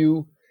front of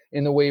you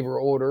in the waiver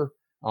order,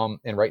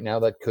 and right now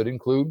that could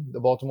include the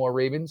Baltimore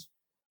Ravens.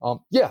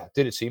 Did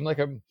it seem like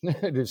a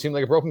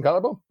broken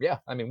collarbone? Yeah.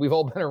 I mean, we've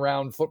all been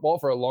around football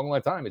for a long,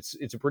 long time.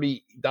 It's a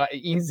pretty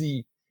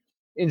easy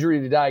injury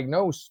to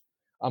diagnose.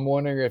 I'm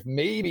wondering if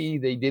maybe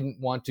they didn't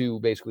want to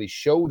basically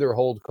show their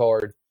hold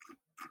card,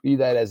 be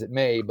that as it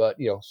may. But,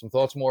 some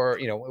thoughts more,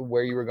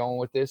 where you were going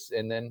with this,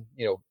 and then,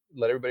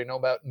 let everybody know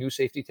about new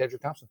safety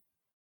Tedrick Thompson.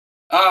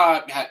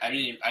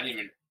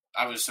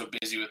 I was so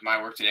busy with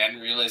my work today. I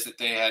didn't realize that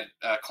they had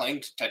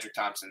claimed Tedrick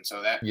Thompson.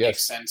 So that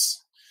makes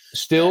sense.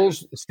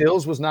 Stills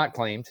was not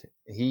claimed.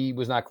 He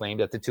was not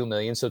claimed at the $2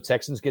 million. So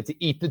Texans get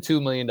to eat the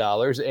 $2 million,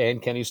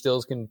 and Kenny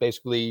Stills can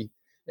basically,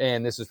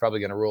 and this is probably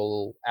going to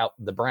roll out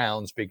the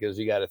Browns, because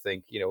you got to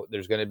think,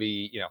 there's going to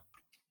be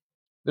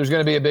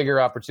a bigger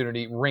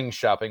opportunity ring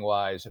shopping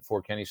wise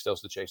for Kenny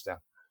Stills to chase down.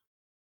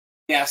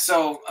 Yeah.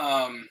 So,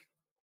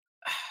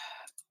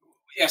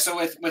 So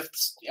with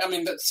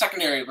the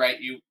secondary, right?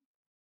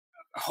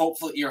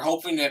 You're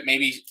hoping that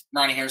maybe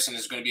Ronnie Harrison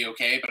is going to be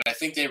okay, but I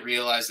think they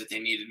realized that they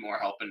needed more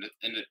help in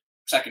the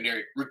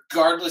secondary,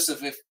 regardless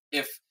of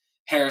if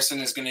Harrison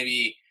is going to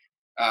be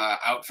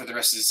out for the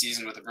rest of the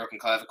season with a broken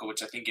clavicle,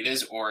 which I think it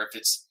is, or if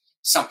it's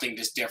something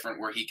just different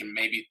where he can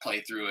maybe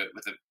play through it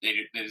they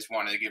just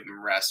wanted to give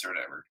him rest or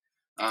whatever.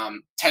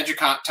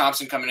 Tedrick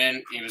Thompson coming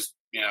in, he was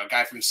a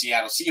guy from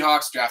Seattle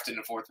Seahawks, drafted in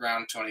the 4th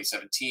round,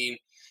 2017.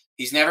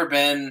 He's never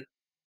been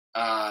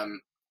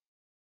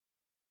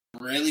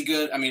really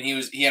good. I mean,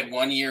 he had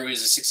 1 year, he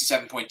was a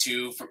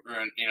 67.2 for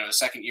the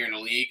second year in the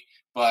league.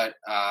 But,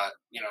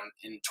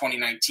 in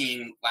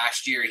 2019,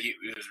 last year, he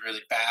was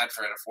really bad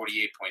for a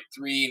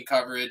 48.3 in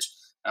coverage.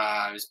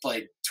 He's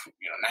played,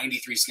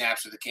 93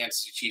 snaps with the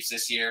Kansas City Chiefs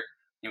this year.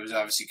 He was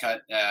obviously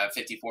cut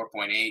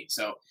 54.8.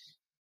 So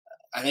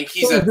I think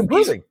he's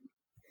improving.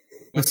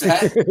 What's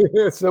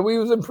that? So he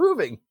was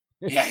improving.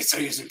 Yeah, so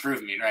he was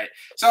improving, right?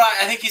 So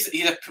I think he's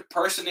a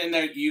person in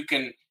there you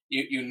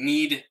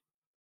need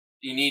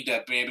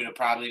to be able to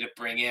probably to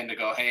bring in to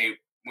go, hey,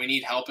 we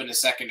need help in the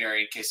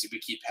secondary in case we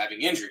keep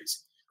having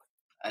injuries.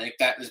 I think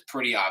that is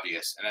pretty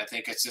obvious. And I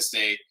think it's just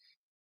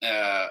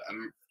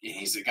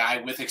he's a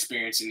guy with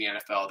experience in the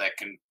NFL that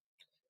can,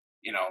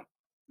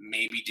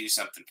 maybe do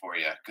something for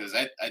you. Because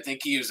I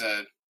think he's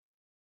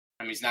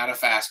not a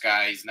fast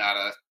guy. He's not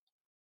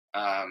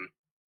I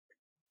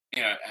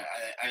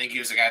think he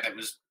was a guy that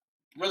was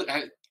really,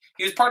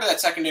 he was part of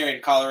that secondary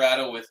in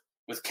Colorado with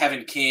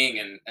Kevin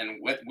King and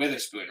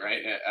Witherspoon,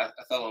 right?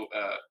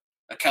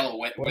 Akello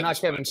Witherspoon. Well, not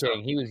Kevin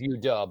King. He was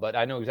UW, but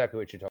I know exactly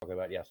what you're talking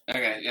about. Yes.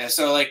 Okay. Yeah.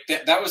 So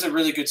that was a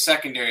really good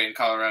secondary in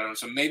Colorado.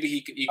 So maybe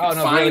he could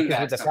find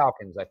that with the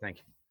Falcons, I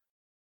think.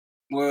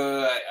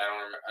 Well, I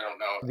don't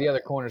know. The other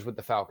corners with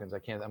the Falcons.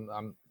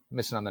 I'm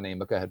missing on the name,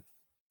 but go ahead.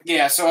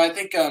 Yeah. So I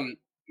think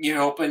you're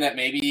hoping that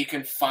maybe you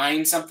can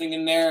find something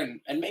in there,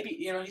 and maybe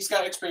he's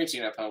got experience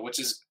in NFL, which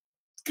is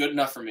good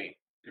enough for me.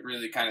 It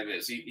really kind of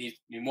is. He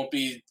won't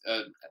be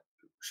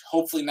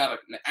hopefully not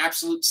an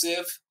absolute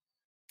sieve.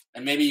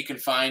 And maybe you can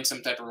find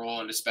some type of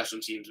role in the special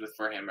teams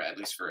for him, at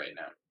least for right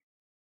now.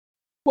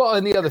 Well,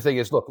 and the other thing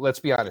is, look, let's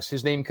be honest.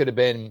 His name could have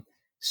been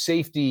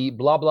safety,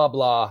 blah, blah,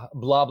 blah,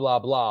 blah, blah,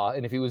 blah.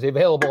 And if he was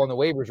available on the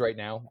waivers right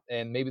now,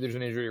 and maybe there's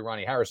an injury to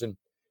Ronnie Harrison,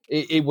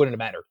 it wouldn't have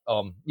mattered.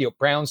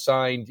 Brown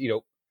signed,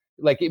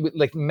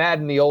 like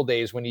Madden in the old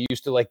days when you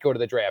used to like go to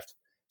the draft.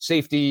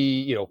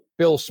 Safety,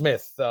 Bill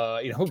Smith,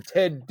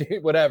 Ted,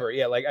 whatever.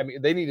 Yeah,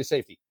 they need a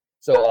safety.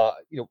 So,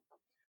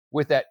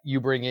 with that, you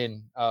bring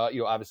in,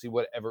 obviously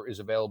whatever is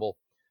available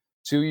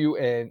to you.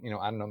 And,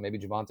 I don't know, maybe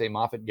Javonte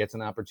Moffett gets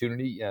an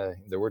opportunity.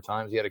 There were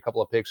times he had a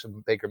couple of picks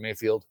from Baker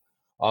Mayfield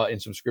in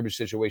some scrimmage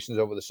situations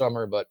over the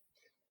summer, but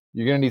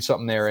you're going to need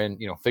something there. And,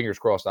 fingers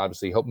crossed,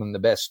 obviously, hoping the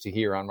best to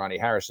hear on Ronnie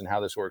Harrison, how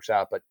this works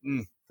out. But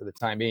for the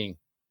time being,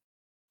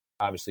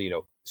 obviously,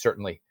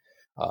 certainly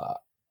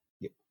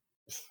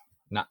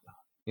not,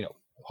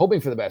 hoping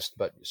for the best,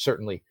 but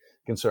certainly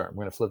concerned.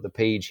 We're going to flip the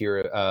page here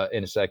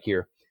in a sec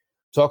here.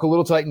 Talk a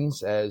little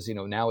Titans as,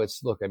 now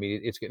it's going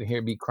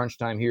to be crunch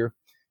time here.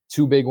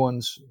 2 big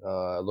ones,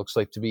 looks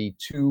like to be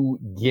 2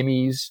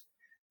 gimmies.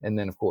 And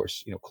then, of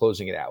course,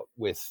 closing it out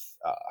with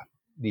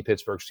the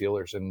Pittsburgh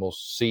Steelers. And we'll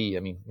see,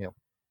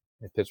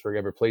 if Pittsburgh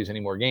ever plays any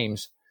more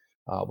games,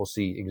 we'll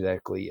see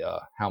exactly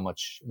how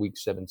much week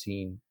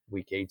 17,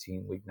 week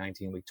 18, week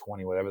 19, week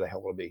 20, whatever the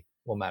hell it'll be,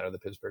 will matter to the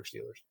Pittsburgh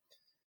Steelers.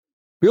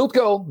 Built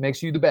Go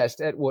makes you the best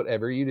at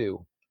whatever you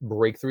do.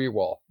 Break through your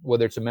wall,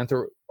 whether it's a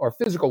mental or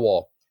physical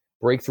wall.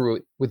 Break through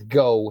it with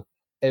Go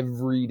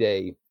every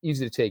day.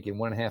 Easy to take in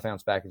 1.5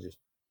 ounce packages.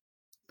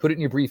 Put it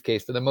in your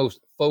briefcase for the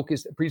most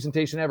focused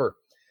presentation ever.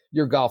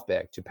 Your golf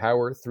bag to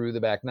power through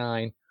the back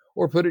 9,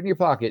 or put it in your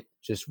pocket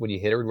just when you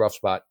hit a rough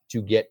spot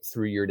to get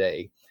through your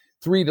day.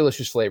 3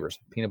 delicious flavors: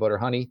 peanut butter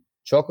honey,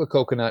 chocolate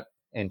coconut,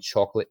 and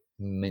chocolate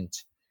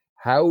mint.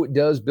 How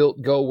does Built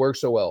Go work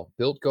so well?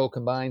 Built Go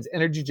combines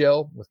energy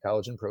gel with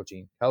collagen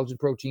protein. Collagen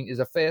protein is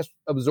a fast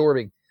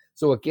absorbing,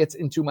 so it gets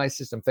into my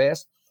system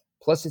fast.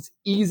 Plus, it's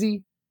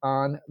easy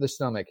on the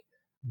stomach.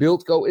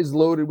 Built Go is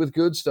loaded with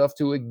good stuff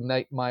to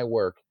ignite my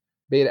work.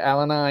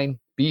 Beta-alanine,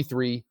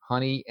 B3,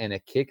 honey, and a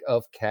kick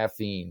of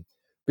caffeine.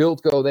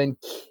 Built Go then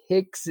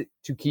kicks it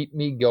to keep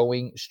me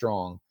going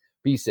strong.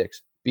 B6,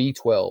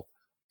 B12,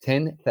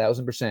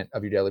 10,000%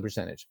 of your daily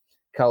percentage.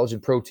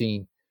 Collagen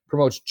protein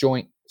promotes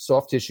joint,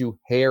 soft tissue,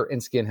 hair,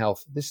 and skin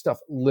health. This stuff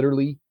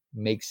literally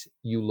makes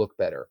you look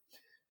better.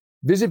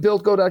 Visit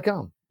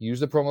BuiltGo.com. Use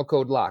the promo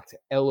code LOCKED,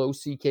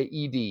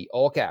 LOCKED,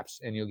 all caps,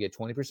 and you'll get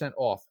 20%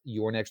 off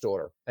your next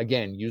order.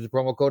 Again, use the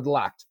promo code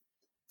LOCKED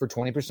for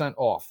 20%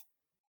 off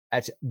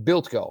at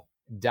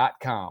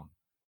BuiltGo.com.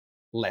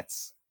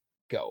 Let's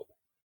go.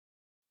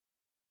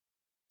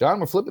 John,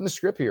 we're flipping the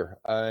script here.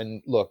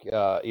 And look,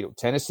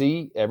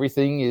 Tennessee,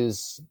 everything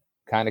is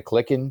kind of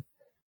clicking.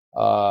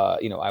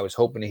 I was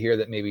hoping to hear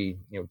that maybe,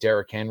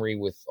 Derrick Henry,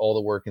 with all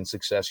the work and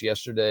success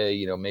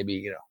yesterday,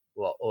 maybe, a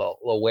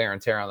little wear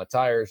and tear on the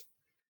tires.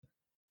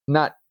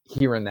 Not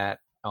hearing that.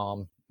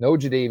 No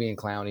Jadeveon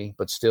Clowney,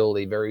 but still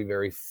a very,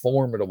 very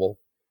formidable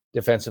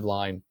defensive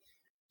line,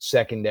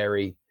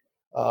 secondary.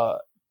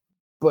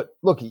 But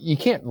look, you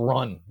can't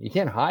run. You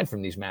can't hide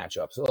from these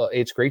matchups.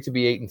 It's great to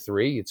be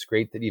 8-3. It's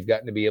great that you've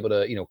gotten to be able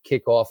to,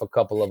 kick off a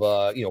couple of,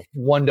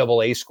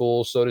 1AA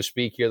schools, so to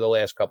speak, here the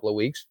last couple of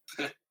weeks.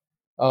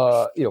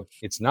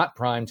 It's not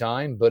prime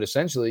time, but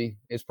essentially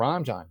it's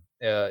prime time.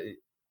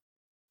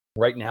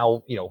 Right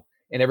now,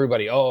 and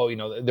everybody,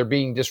 they're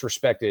being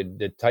disrespected.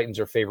 The Titans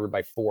are favored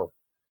by 4.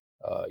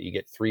 You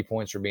get 3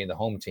 points for being the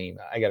home team.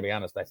 I got to be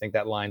honest. I think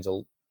that line's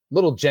a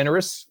little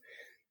generous,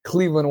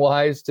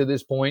 Cleveland-wise, to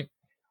this point.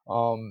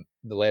 The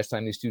last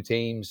time these two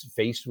teams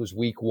faced was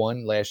week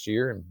 1 last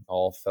year, and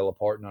all fell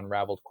apart and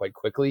unraveled quite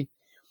quickly.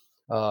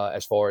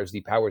 As far as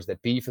the powers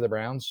that be for the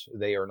Browns,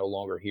 they are no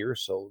longer here.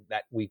 So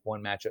that week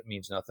 1 matchup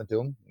means nothing to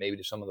them. Maybe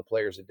to some of the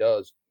players it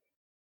does.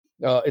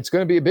 It's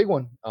going to be a big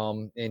one.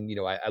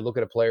 I look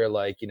at a player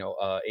like,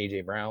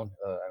 A.J. Brown.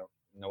 I don't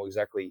know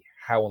exactly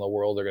how in the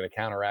world they're going to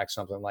counteract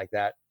something like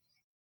that.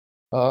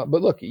 But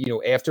look,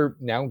 after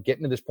now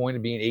getting to this point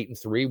of being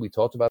 8-3, we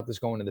talked about this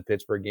going to the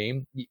Pittsburgh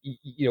game.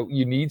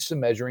 You need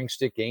some measuring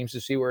stick games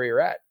to see where you're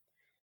at.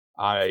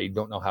 I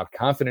don't know how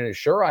confident or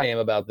sure I am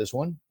about this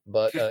one,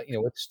 but,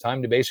 it's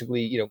time to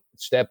basically,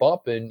 step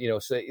up and,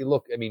 say,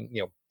 look,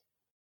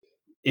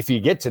 if you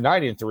get to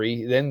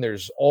 9-3, then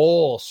there's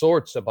all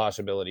sorts of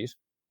possibilities.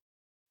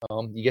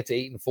 You get to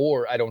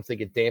 8-4, I don't think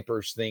it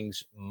dampers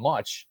things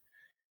much.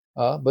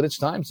 But it's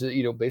time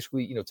to,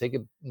 basically, take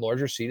a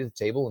larger seat at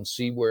the table and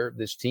see where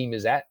this team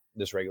is at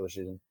this regular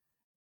season.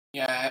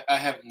 Yeah, I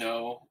have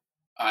no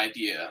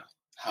idea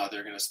how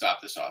they're going to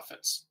stop this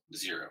offense.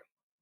 0.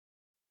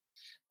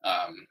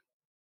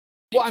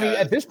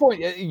 At this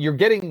point, you're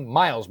getting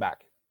Miles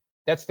back.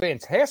 That's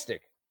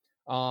fantastic.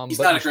 He's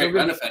not a great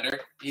run defender.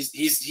 He's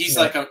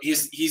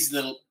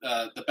the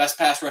best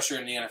pass rusher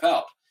in the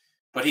NFL,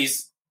 but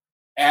he's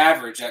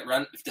average at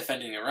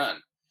defending a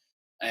run.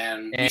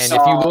 And if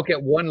you look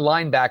at one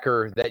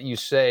linebacker that you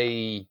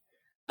say,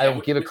 I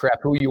don't give a crap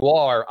who you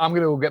are. I'm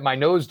going to go get my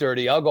nose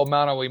dirty. I'll go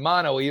mano a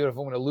mano, even if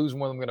I'm going to lose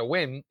more than I'm going to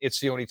win. It's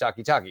Sione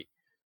Takitaki.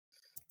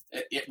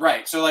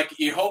 Right. So, like,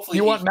 you hopefully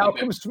you want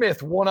Malcolm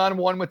Smith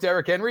one-on-one with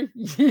Derrick Henry?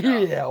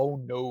 Yeah.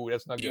 Oh no,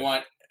 that's not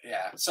good.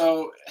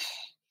 So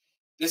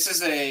this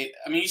is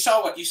you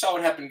saw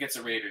what happened against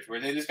the Raiders,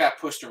 where they just got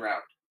pushed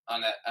around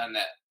on that,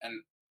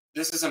 and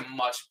this is a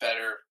much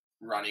better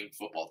running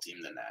football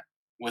team than that,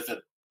 with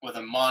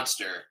a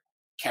monster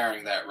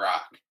carrying that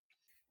rock,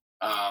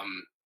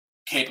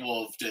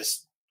 capable of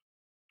just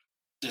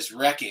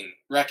wrecking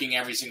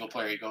every single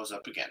player he goes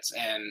up against.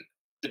 And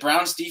the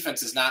Browns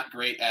defense is not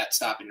great at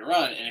stopping the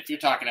run. And if you're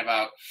talking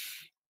about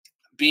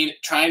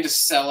trying to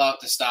sell out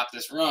to stop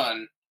this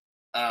run,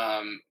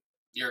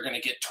 you're going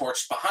to get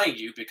torched behind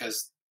you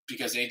because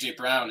A.J.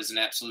 Brown is an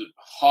absolute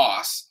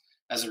hoss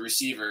as a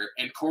receiver.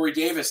 And Corey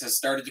Davis has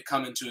started to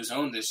come into his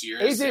own this year.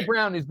 A.J.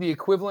 Brown is the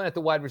equivalent at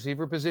the wide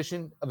receiver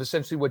position of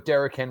essentially what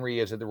Derrick Henry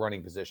is at the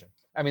running position.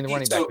 I mean, the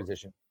running back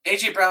position.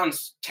 A.J.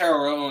 Brown's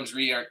Terrell Owens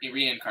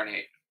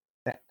reincarnate.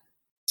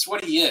 It's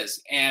what he is.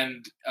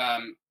 And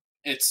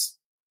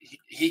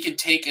he can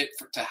take it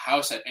to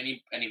house at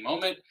any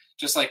moment,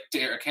 just like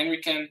Derrick Henry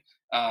can.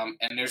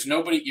 And there's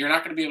nobody. You're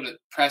not going to be able to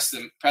press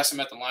him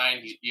at the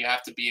line. You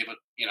have to be able.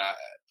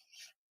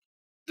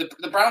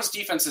 The Browns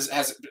defense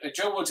has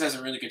Joe Woods has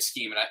a really good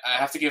scheme, and I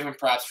have to give him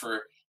props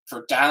for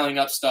dialing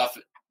up stuff.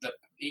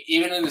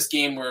 Even in this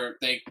game where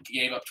they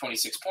gave up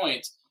 26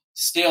 points,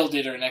 still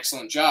did an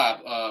excellent job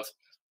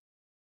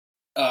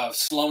of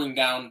slowing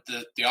down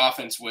the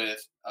offense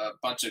with a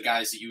bunch of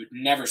guys that you would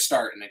never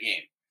start in a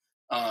game.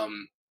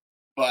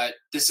 But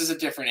this is a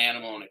different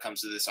animal when it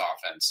comes to this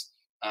offense,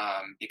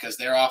 because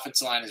their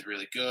offensive line is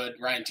really good.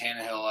 Ryan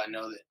Tannehill, I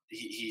know that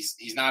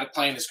he's not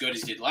playing as good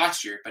as he did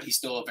last year, but he's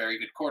still a very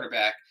good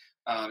quarterback,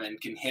 and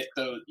can hit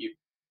those.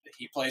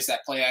 He plays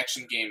that play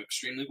action game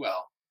extremely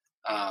well,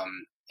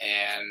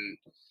 and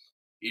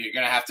you're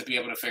going to have to be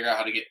able to figure out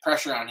how to get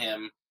pressure on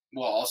him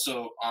while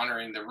also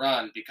honoring the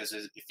run, because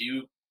if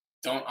you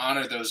don't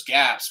honor those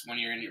gaps when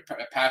you're in your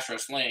pass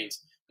rush lanes,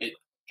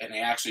 and they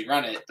actually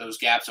run it, those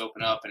gaps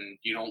open up, and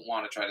you don't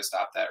want to try to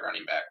stop that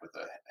running back with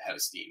a head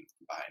of steam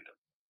behind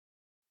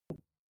him.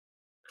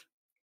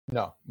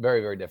 No,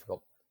 very, very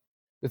difficult.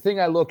 The thing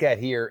I look at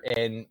here,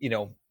 and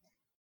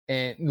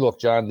look,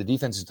 John, the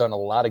defense has done a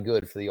lot of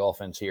good for the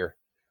offense here.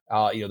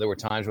 There were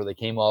times where they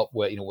came up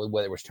with,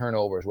 whether it was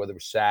turnovers, whether it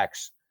was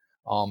sacks.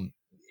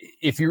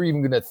 If you're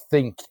even going to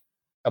think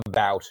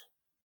about,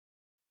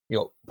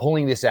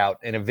 pulling this out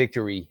in a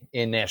victory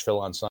in Nashville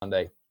on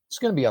Sunday, it's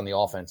going to be on the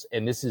offense.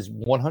 And this is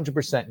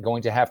 100%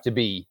 going to have to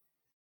be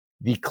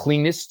the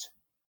cleanest,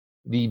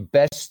 the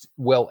best,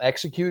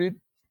 well-executed.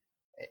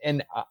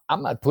 And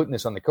I'm not putting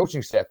this on the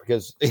coaching staff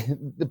because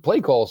the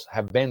play calls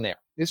have been there.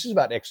 This is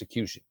about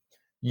execution.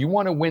 You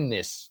want to win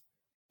this.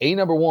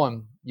 Number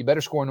one, you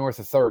better score north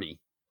of 30.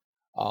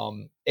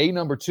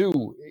 Number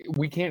two,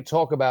 we can't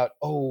talk about,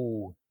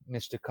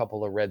 missed a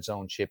couple of red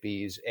zone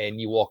chippies and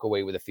you walk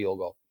away with a field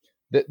goal.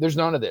 There's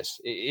none of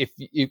this. If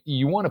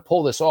you want to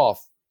pull this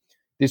off,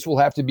 this will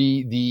have to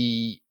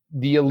be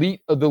the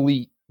elite of the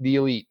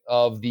elite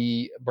of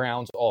the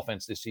Browns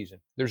offense this season.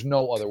 There's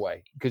no other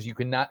way, because you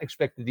cannot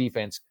expect the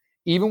defense,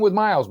 even with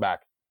Miles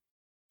back,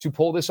 to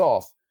pull this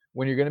off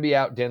when you're going to be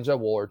out Denzel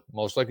Ward.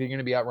 Most likely you're going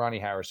to be out Ronnie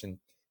Harrison.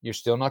 You're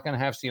still not going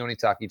to have Sione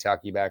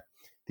Takitaki back.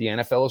 The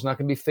NFL is not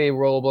going to be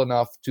favorable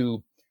enough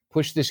to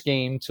push this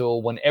game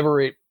till whenever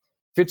it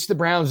fits the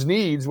Browns'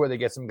 needs, where they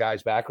get some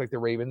guys back, like the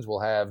Ravens will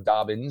have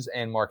Dobbins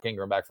and Mark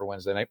Ingram back for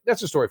Wednesday night.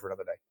 That's a story for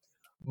another day.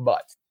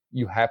 But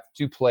you have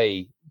to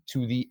play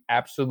to the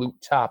absolute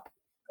top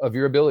of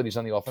your abilities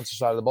on the offensive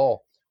side of the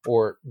ball,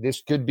 or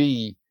this could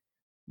be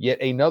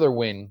yet another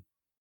win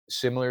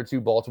similar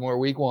to Baltimore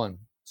week 1,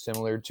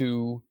 similar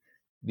to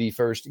the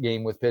first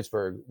game with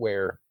Pittsburgh,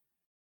 where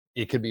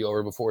it could be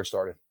over before it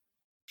started.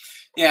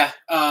 Yeah,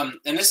 and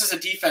this is a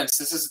defense.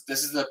 This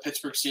is the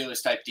Pittsburgh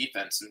Steelers type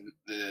defense,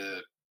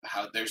 and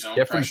how their zone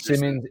Jeffrey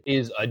Simmons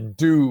is a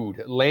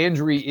dude.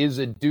 Landry is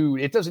a dude.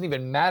 It doesn't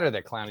even matter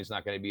that Clowney's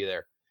not going to be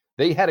there.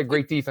 They had a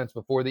great defense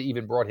before they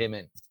even brought him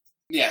in.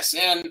 Yes,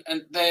 and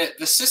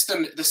the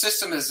system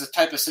is the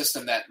type of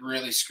system that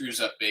really screws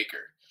up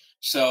Baker.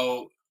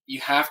 So you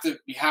have to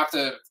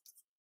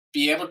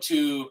be able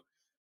to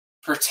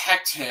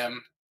protect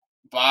him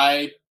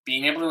by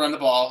being able to run the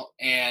ball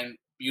and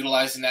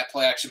utilizing that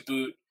play action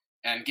boot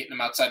and getting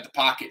him outside the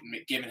pocket and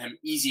giving him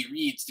easy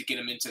reads to get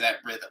him into that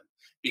rhythm.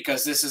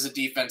 Because this is a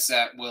defense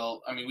that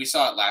will, we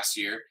saw it last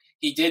year.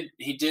 He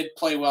did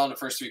play well in the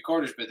first 3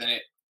 quarters, but then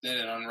it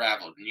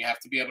unraveled. And you have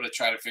to be able to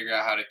try to figure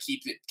out how to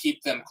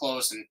keep them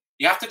close. And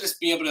you have to just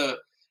be able to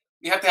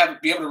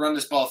be able to run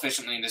this ball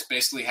efficiently and just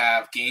basically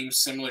have games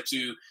similar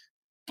to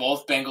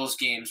both Bengals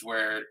games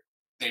where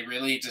they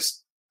really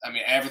just,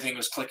 everything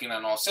was clicking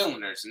on all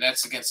cylinders. And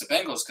that's against the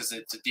Bengals because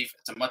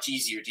it's a much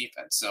easier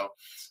defense. So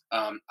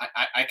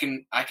I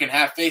can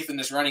have faith in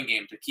this running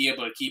game to be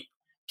able to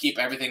keep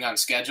everything on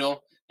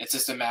schedule. It's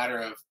just a matter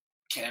of,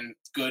 can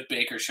good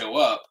Baker show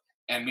up?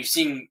 And we've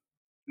seen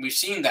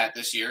that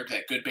this year,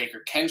 that good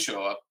Baker can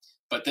show up,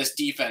 But this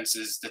defense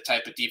is the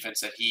type of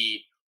defense that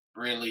he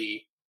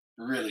really,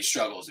 really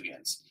struggles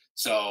against.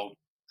 So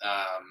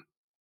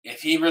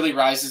if he really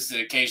rises to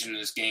the occasion in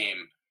this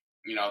game,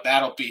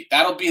 that'll be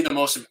the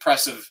most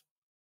impressive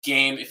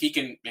game if he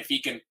can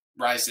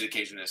rise to the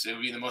occasion. It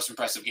would be the most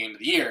impressive game of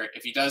the year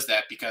if he does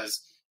that,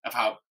 because of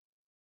how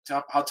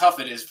tough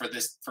it is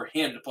for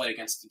him to play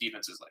against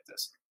defenses like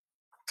this.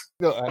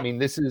 No, I mean,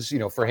 this is,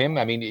 for him,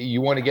 I mean,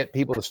 you want to get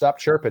people to stop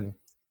chirping.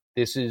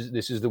 This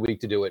is the week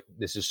to do it.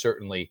 This is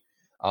certainly,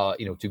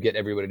 to get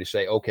everybody to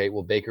say, okay,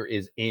 well, Baker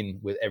is in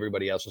with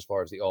everybody else as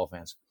far as the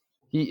offense.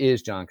 He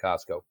is John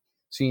Costco,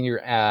 senior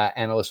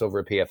analyst over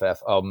at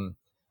PFF.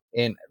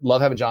 And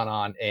love having John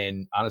on.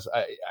 And honestly,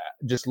 I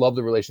just love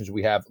the relationship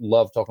we have.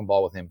 Love talking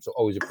ball with him. So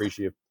always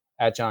appreciative.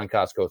 At John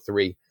Costco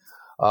 3.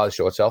 The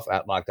show itself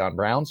at Locked On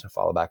Browns.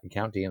 Follow back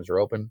account. DMs are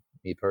open.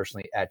 Me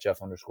personally at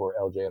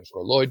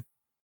Jeff_LJ_Lloyd.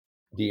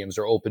 DMs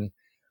are open.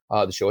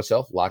 The show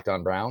itself, Locked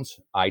On Browns,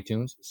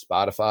 iTunes,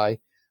 Spotify.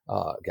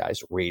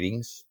 Guys,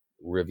 ratings,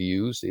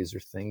 reviews. These are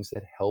things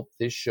that help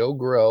this show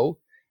grow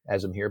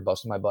as I'm here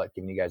busting my butt,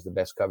 giving you guys the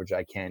best coverage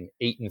I can.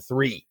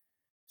 8-3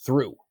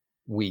 through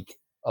week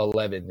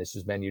 11. This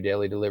has been your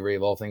daily delivery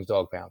of all things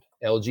Dog Pound.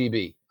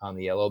 LGB on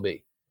the LOB.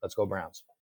 Let's go Browns.